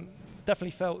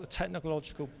definitely felt the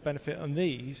technological benefit on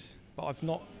these, but I've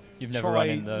not You've never run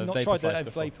in the tried the Vaporflies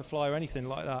before. Vaporfly or anything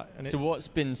like that. And So what's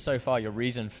been so far your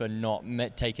reason for not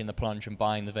taking the plunge and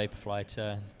buying the Vaporfly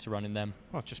to run in them?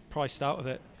 I've just priced out of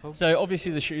it. So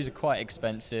obviously the shoes are quite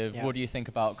expensive. Yeah. What do you think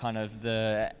about kind of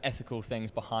the ethical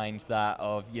things behind that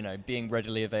of, being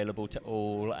readily available to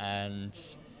all and,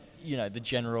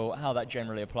 how that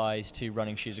generally applies to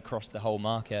running shoes across the whole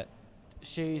market?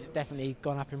 Shoes have definitely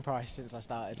gone up in price since I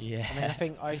started. Yeah. I mean, I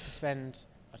think I used to spend,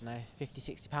 I don't know,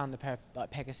 £50-60 a pair of like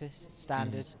Pegasus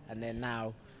standard, and then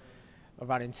now I'm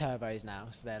running turbos now,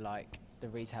 so they're like the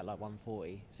retail like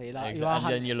 140. So you're like, And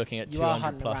then you're looking at you are 200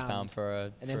 hunting plus around, pound for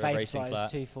a and then racing Vaporfly flat.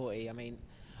 is 240. I mean,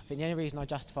 I think the only reason I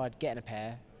justified getting a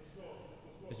pair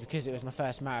was because it was my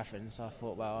first marathon. So I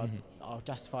thought, well, I'll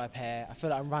justify a pair. I feel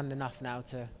like I'm running enough now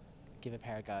to give a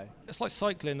pair a go. It's like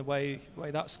cycling the way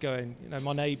that's going.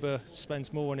 My neighbour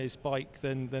spends more on his bike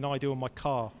than I do on my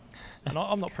car, and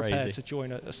I'm not crazy. prepared to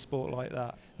join a sport like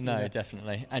that. No,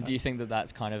 definitely. And do you think that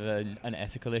that's kind of an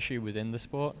ethical issue within the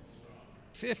sport?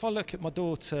 If I look at my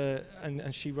daughter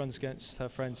and she runs against her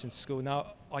friends in school,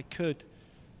 now I could,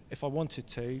 if I wanted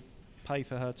to, pay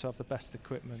for her to have the best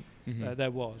equipment there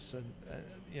was,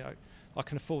 and I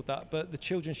can afford that. But the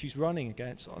children she's running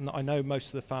against, I know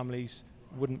most of the families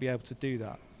wouldn't be able to do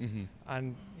that,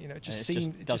 and it just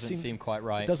doesn't seem quite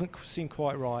right. It doesn't seem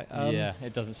quite right. Yeah,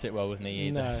 it doesn't sit well with me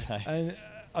either. No, So. and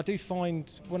I do find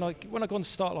when I go on the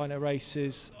start line at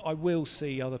races, I will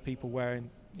see other people wearing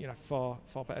far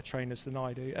better trainers than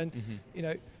I do, and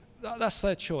that's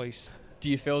their choice.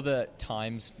 Do you feel that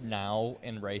times now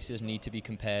in races need to be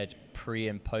compared pre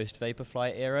and post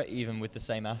Vaporfly era, even with the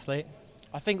same athlete?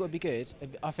 I think it would be good.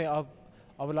 I think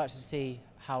I would like to see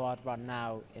how I'd run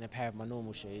now in a pair of my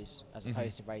normal shoes as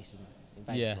opposed to racing in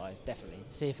Vaporflies. Definitely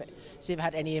see if it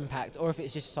had any impact, or if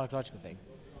it's just a psychological thing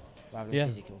rather than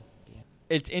physical. Yeah.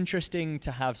 It's interesting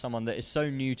to have someone that is so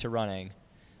new to running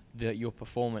that your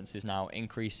performance is now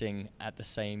increasing at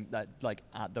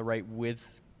the rate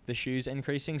with the shoes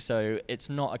increasing. So it's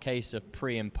not a case of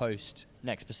pre and post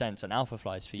Next Percents and Alpha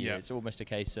Flies for you. Yeah. It's almost a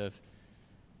case of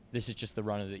this is just the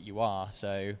runner that you are.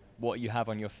 So what you have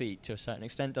on your feet, to a certain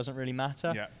extent, doesn't really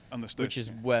matter. Yeah, understood. Which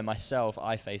is where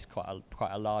I face quite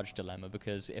a large dilemma,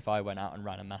 because if I went out and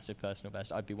ran a massive personal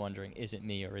best, I'd be wondering, is it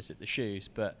me or is it the shoes?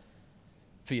 But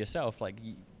for yourself, like,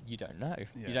 you don't know.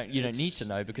 Yeah, you don't need to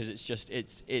know, because it's just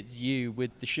it's you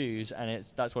with the shoes, and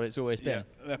that's what it's always been.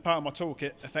 Yeah, they're part of my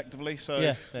toolkit effectively. So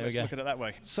Yeah, let's look at it that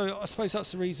way. So I suppose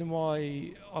that's the reason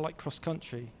why I like cross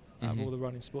country out of all the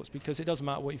running sports, because it doesn't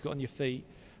matter what you've got on your feet.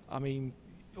 I mean,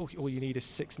 all you need is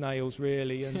 6 nails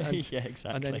really, and Yeah,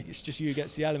 exactly. and then it's just you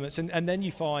against the elements, and then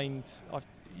you find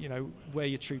where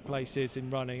your true place is in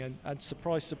running, and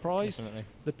surprise, Definitely.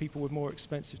 the people with more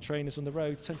expensive trainers on the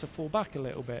road tend to fall back a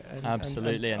little bit, and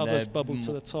Absolutely, and and others they're bubble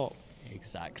to the top.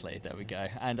 Exactly, there we go.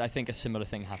 And I think a similar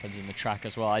thing happens in the track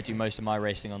as well. I do most of my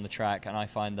racing on the track, and I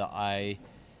find that I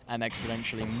am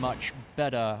exponentially much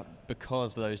better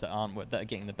because those that are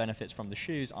getting the benefits from the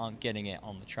shoes aren't getting it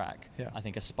on the track. Yeah. I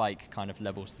think a spike kind of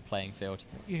levels the playing field.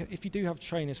 If you do have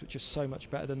trainers which are so much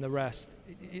better than the rest,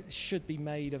 it should be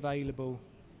made available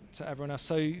to everyone else.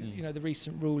 So the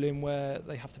recent ruling where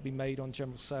they have to be made on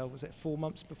general sale, was it 4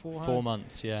 months beforehand? 4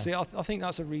 months, yeah. See, I think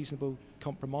that's a reasonable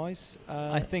compromise.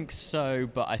 I think so,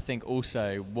 but I think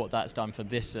also what that's done for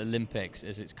this Olympics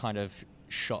is it's kind of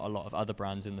shot a lot of other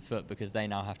brands in the foot, because they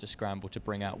now have to scramble to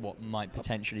bring out what might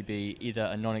potentially be either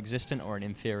a non-existent or an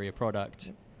inferior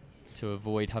product to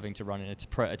avoid having to run in a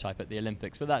prototype at the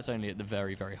Olympics. But that's only at the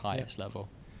very, very highest level.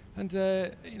 And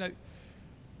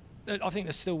I think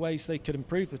there's still ways they could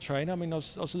improve the train. I mean, I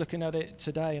was looking at it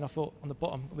today, and I thought on the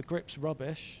bottom, the grip's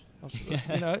rubbish. I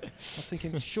was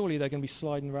thinking surely they're going to be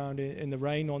sliding around in the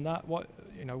rain on that. Why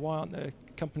aren't there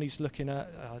companies looking at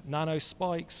nano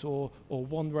spikes or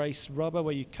one race rubber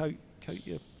where you coat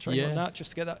your train on that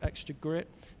just to get that extra grip?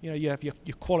 You have your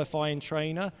qualifying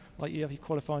trainer, like you have your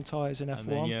qualifying tyres in F1. And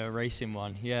then your racing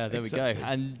one. Yeah, there Exactly. we go.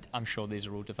 And I'm sure these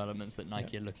are all developments that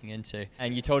Nike are looking into.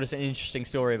 And you told us an interesting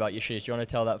story about your shoes. Do you want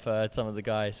to tell that for some of the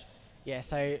guys? Yeah,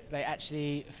 so they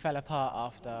actually fell apart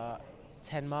after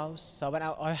 10 miles. So I went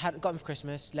out, got them for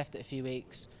Christmas, left it a few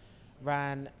weeks,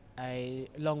 ran a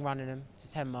long run in them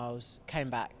to 10 miles,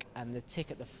 came back, and the tick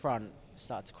at the front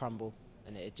started to crumble,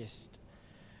 and it had just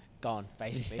gone,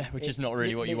 basically. Yeah, which is not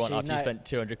really what you want after you spent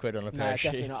 200 quid on a pair of shoes.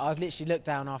 No, definitely not. I was literally looked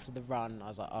down after the run, I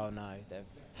was like, oh no,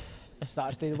 they've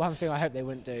started to do the one thing I hope they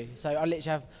wouldn't do. So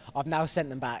I've now sent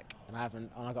them back, and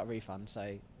I got a refund.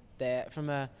 So they're,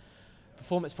 from a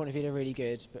performance point of view, they're really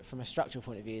good, but from a structural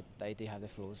point of view, they do have their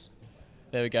flaws.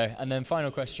 There we go. And then final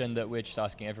question that we're just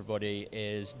asking everybody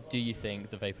is, do you think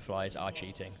the Vaporflies are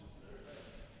cheating?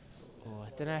 Oh, I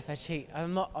don't know if they're cheating.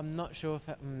 I'm not sure if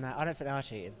no, I don't think they are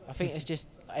cheating. I think it's just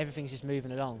everything's just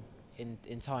moving along in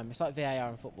time. It's like VAR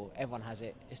in football. Everyone has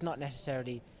it. It's not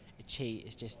necessarily a cheat.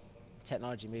 It's just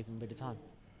technology moving with the time.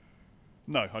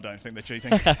 No, I don't think they're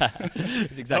cheating.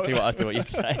 That's exactly what I thought you'd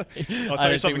say. I'll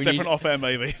tell you something different off air,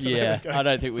 maybe. Yeah, I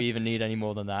don't think we even need any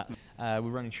more than that. We're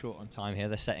running short on time here.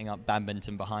 They're setting up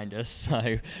badminton behind us,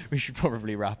 so we should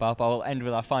probably wrap up. I'll end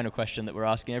with our final question that we're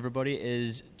asking everybody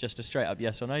is just a straight up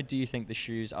yes or no. Do you think the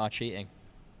shoes are cheating?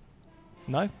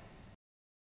 No.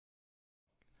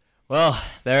 Well,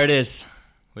 there it is.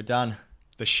 We're done.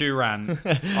 The shoe ran.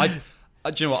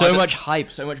 Do you know what? So much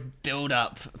hype, so much build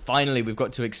up. Finally, we've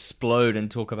got to explode and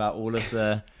talk about all of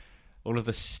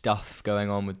the stuff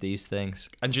going on with these things.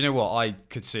 And do you know what? I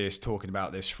could see us talking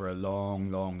about this for a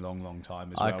long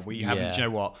time as well. We haven't. Do you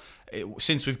know what?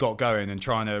 Since we've got going and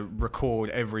trying to record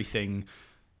everything,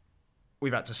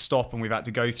 we've had to stop and we've had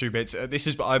to go through bits.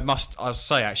 I'll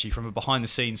say actually, from a behind the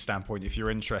scenes standpoint, if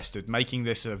you're interested, making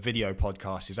this a video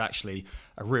podcast is actually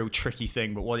a real tricky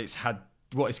thing. But what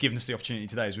it's given us the opportunity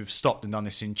today is we've stopped and done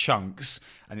this in chunks,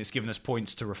 and it's given us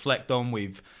points to reflect on.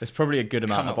 There's probably a good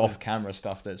amount of off-camera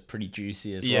stuff that's pretty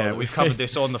juicy as well. Yeah, we've covered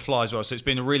this on the fly as well, so it's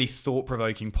been a really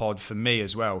thought-provoking pod for me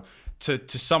as well. To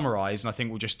summarise, and I think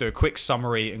we'll just do a quick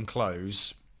summary and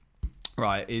close,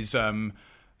 right, is...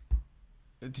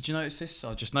 did you notice this?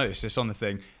 I just noticed this on the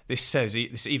thing. This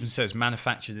even says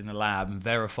manufactured in a lab and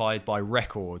verified by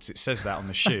records. It says that on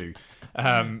the shoe.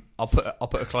 I'll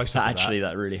put a close up. Actually,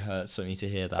 that really hurts for me to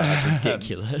hear that. That's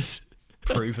ridiculous.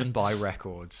 Proven by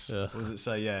records. What does it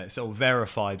say? Yeah, it's all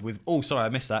verified with. Oh, sorry, I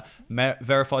missed that.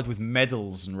 Verified with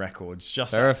medals and records.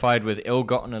 Just verified with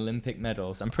ill-gotten Olympic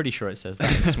medals. I'm pretty sure it says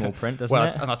that in small print, doesn't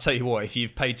it? And I'll tell you what, if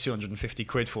you've paid 250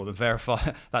 quid for them,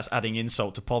 verify. That's adding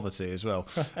insult to poverty as well.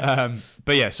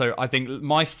 But yeah, so I think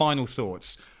my final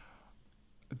thoughts.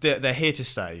 They're here to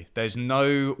stay. There's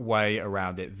no way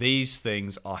around it. These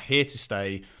things are here to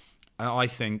stay, and I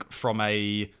think from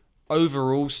a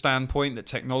overall standpoint that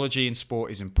technology in sport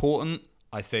is important.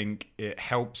 I think it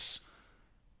helps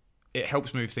it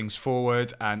helps move things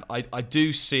forward, and I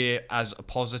do see it as a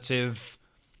positive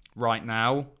right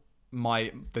now.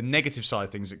 The negative side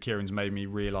of things that Kieran's made me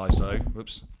realise though,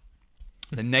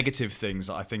 the negative things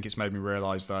that I think it's made me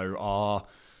realise though are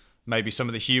maybe some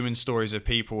of the human stories of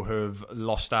people who have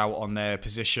lost out on their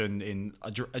position in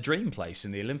a dream place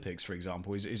in the Olympics, for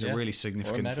example, is a really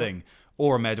significant thing,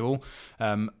 or a medal.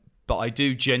 But I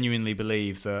do genuinely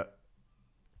believe that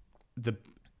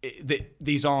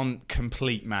these aren't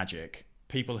complete magic.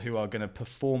 People who are going to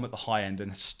perform at the high end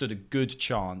and stood a good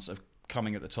chance of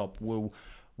coming at the top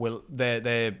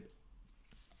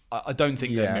I don't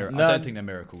think they're I don't think they're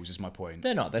miracles, is my point.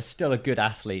 They're not. They're still a good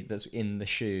athlete that's in the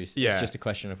shoes. Yeah. It's just a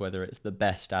question of whether it's the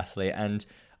best athlete. And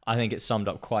I think it's summed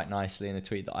up quite nicely in a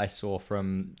tweet that I saw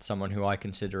from someone who I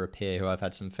consider a peer, who I've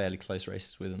had some fairly close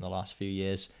races with in the last few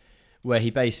years, where he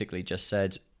basically just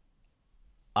said,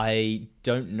 I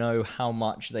don't know how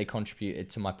much they contributed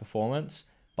to my performance,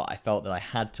 but I felt that I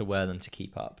had to wear them to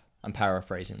keep up. I'm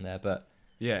paraphrasing there, but...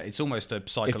 Yeah, it's almost a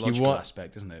psychological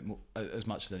aspect, isn't it? As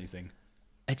much as anything.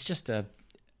 It's just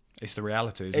it's the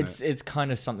reality, isn't it? It's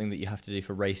kind of something that you have to do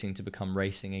for racing to become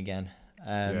racing again.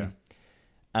 And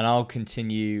I'll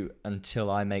continue until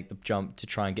I make the jump to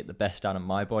try and get the best out of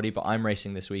my body. But I'm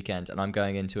racing this weekend, and I'm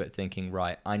going into it thinking,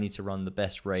 right, I need to run the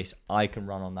best race I can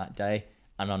run on that day,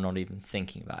 and I'm not even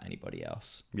thinking about anybody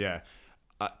else. Yeah.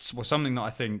 Well, something that I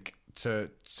think, to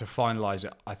finalise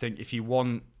it, I think if you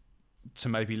want to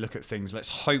maybe look at things, let's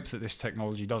hope that this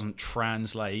technology doesn't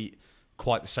translate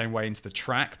quite the same way into the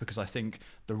track, because I think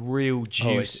the real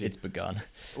juice... it's begun.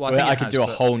 Well, I could do a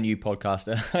whole new podcast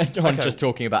on just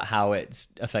talking about how it's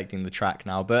affecting the track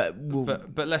now, but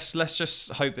let's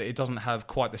just hope that it doesn't have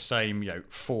quite the same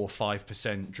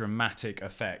 4-5% dramatic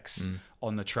effects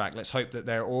on the track. Let's hope that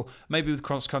or maybe with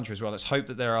cross country as well, let's hope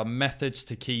that there are methods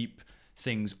to keep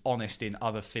things honest in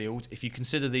other fields. If you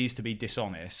consider these to be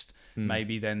dishonest,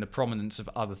 maybe then the prominence of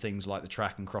other things like the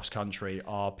track and cross country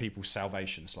are people's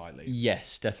salvation slightly.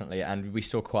 Yes, definitely. And we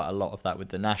saw quite a lot of that with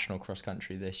the national cross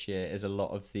country this year, is a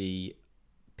lot of the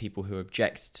people who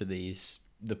object to the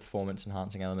performance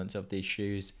enhancing elements of these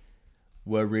shoes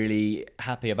were really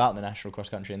happy about the national cross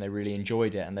country, and they really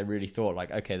enjoyed it, and they really thought like,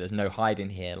 okay, there's no hiding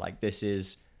here. Like, this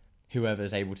is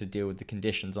whoever's able to deal with the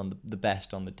conditions on the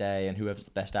best on the day, and whoever's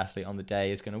the best athlete on the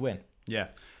day is going to win. Yeah.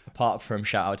 Apart from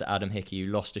shout out to Adam Hickey,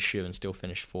 who lost a shoe and still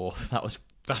finished fourth.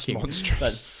 That's monstrous.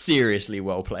 That's seriously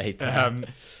well played. To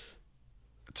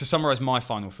summarise my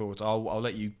final thoughts, I'll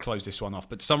let you close this one off,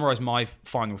 but to summarise my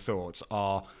final thoughts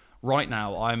are, right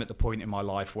now I'm at the point in my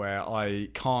life where I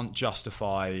can't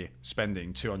justify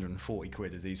spending 240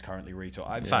 quid as these currently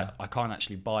retail. In fact, I can't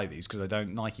actually buy these because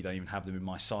Nike don't even have them in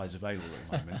my size available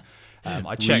at the moment.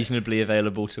 I checked, reasonably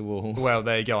available to all. Well,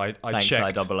 there you go. I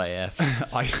checked.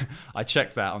 IAAF. I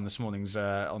checked that on this morning's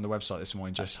on the website this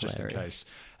morning just in case.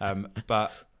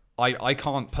 But I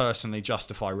can't personally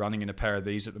justify running in a pair of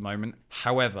these at the moment.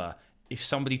 However, if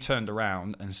somebody turned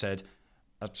around and said,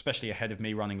 especially ahead of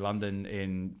me running London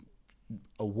in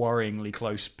a worryingly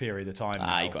close period of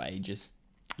time, you got ages,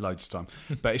 loads of time.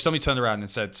 But if somebody turned around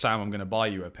and said, Sam, I'm going to buy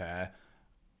you a pair,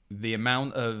 the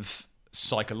amount of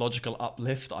psychological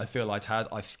uplift I feel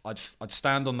I'd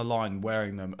stand on the line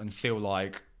wearing them and feel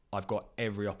like I've got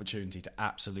every opportunity to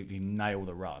absolutely nail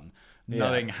the run,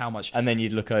 knowing how much. And then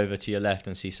you'd look over to your left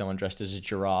and see someone dressed as a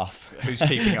giraffe who's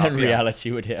keeping up. And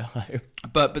reality would hit home.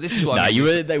 But this is what I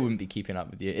mean. They wouldn't be keeping up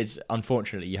with you. It's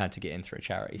unfortunately you had to get in through a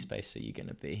charity space, so you're going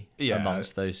to be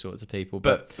amongst those sorts of people.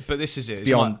 But this is it.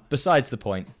 Besides the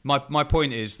point. My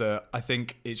point is that I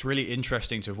think it's really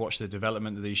interesting to watch the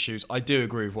development of these shoes. I do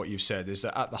agree with what you've said, is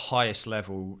that at the highest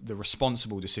level, the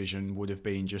responsible decision would have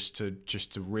been just to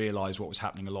realise what was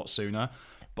happening a lot sooner.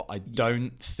 But I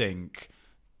don't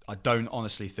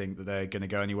honestly think that they're going to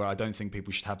go anywhere. I don't think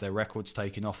people should have their records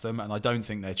taken off them, and I don't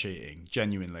think they're cheating.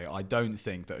 Genuinely, I don't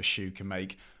think that a shoe can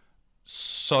make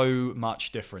so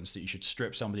much difference that you should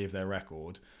strip somebody of their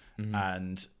record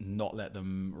and not let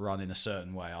them run in a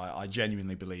certain way. I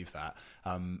genuinely believe that.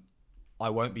 I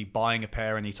won't be buying a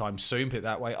pair anytime soon, put it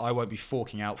that way. I won't be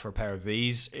forking out for a pair of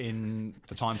these in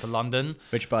the time for London.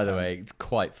 Which, by the way, it's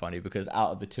quite funny because out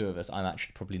of the two of us, I'm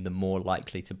actually probably the more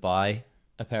likely to buy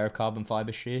a pair of carbon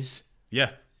fiber shoes.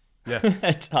 Yeah.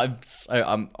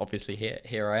 I'm obviously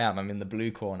here I am. I'm in the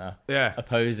blue corner. Yeah.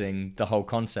 Opposing the whole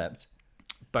concept.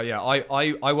 But yeah,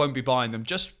 I won't be buying them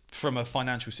just from a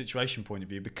financial situation point of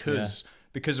view because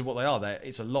of what they are.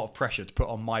 It's a lot of pressure to put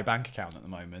on my bank account at the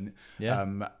moment. Yeah.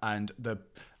 And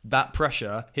that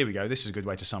pressure, here we go, this is a good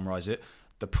way to summarise it.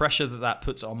 The pressure that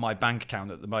puts on my bank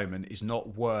account at the moment is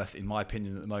not worth, in my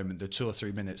opinion at the moment, the 2 or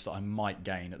 3 minutes that I might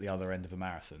gain at the other end of a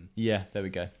marathon. Yeah, there we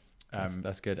go.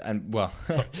 That's good. And well,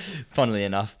 funnily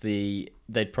enough, they'd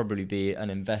probably be an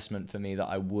investment for me that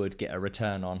I would get a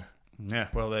return on. Yeah,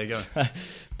 well, there you go. So,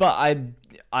 but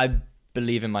I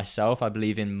believe in myself. I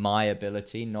believe in my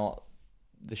ability, not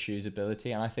the shoes'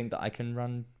 ability, and I think that I can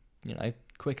run,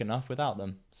 quick enough without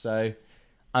them. So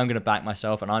I'm going to back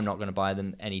myself, and I'm not going to buy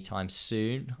them anytime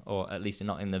soon, or at least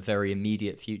not in the very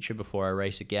immediate future before I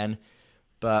race again.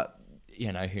 But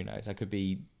who knows? I could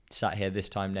be sat here this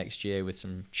time next year with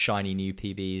some shiny new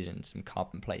PBs and some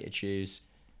carbon plated shoes,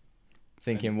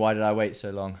 thinking, why did I wait so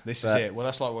long? This is it. Well,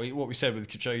 that's like what we said with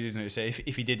Kipchoge, isn't it? So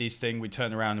if he did his thing, we'd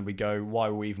turn around and we'd go, why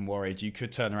were we even worried? You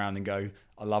could turn around and go,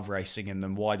 I love racing in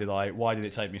them. Why did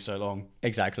it take me so long?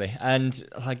 Exactly. And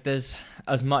there's,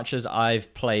 as much as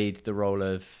I've played the role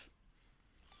of,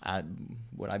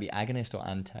 would I be agonist or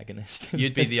antagonist?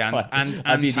 You'd be the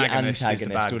antagonist is the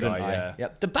bad guy, yeah.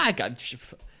 Yep, the bad guy.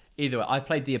 Either way, I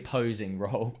played the opposing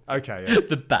role. Okay, yeah.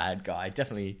 The bad guy,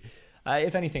 definitely.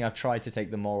 If anything, I've tried to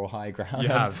take the moral high ground. You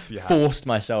have. Forced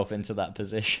myself into that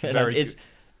position. Very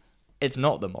it's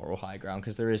not the moral high ground,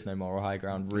 because there is no moral high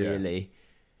ground, really. Yeah.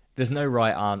 There's no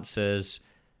right answers.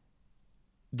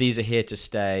 These are here to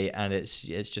stay, and it's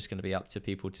just going to be up to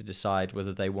people to decide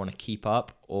whether they want to keep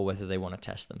up or whether they want to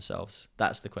test themselves.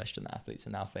 That's the question that athletes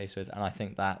are now faced with, and I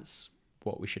think that's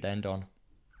what we should end on.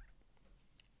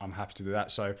 I'm happy to do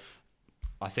that. So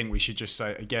I think we should just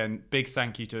say, again, big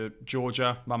thank you to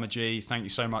Georgia, Mama G. Thank you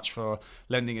so much for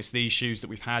lending us these shoes that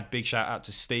we've had. Big shout out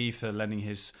to Steve for lending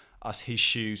us his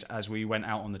shoes as we went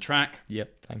out on the track.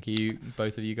 Yep. Thank you,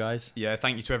 both of you guys. Yeah,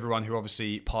 thank you to everyone who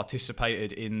obviously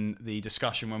participated in the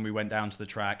discussion when we went down to the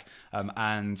track.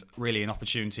 And really an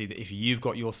opportunity that if you've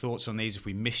got your thoughts on these, if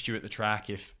we missed you at the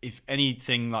track, if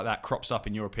anything like that crops up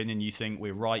in your opinion, you think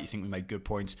we're right, you think we made good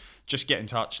points, just get in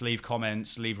touch, leave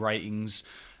comments, leave ratings.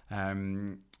 Go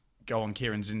on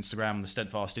Kieran's Instagram, the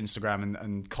Steadfast Instagram,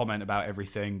 and comment about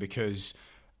everything, because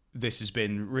this has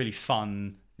been really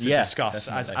fun to discuss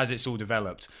as it's all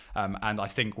developed. And I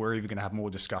think we're even going to have more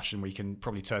discussion. We can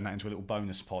probably turn that into a little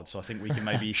bonus pod. So I think we can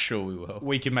maybe sure we will.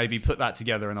 We can maybe put that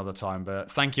together another time.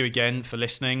 But thank you again for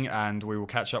listening, and we will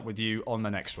catch up with you on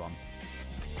the next one.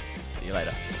 See you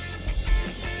later.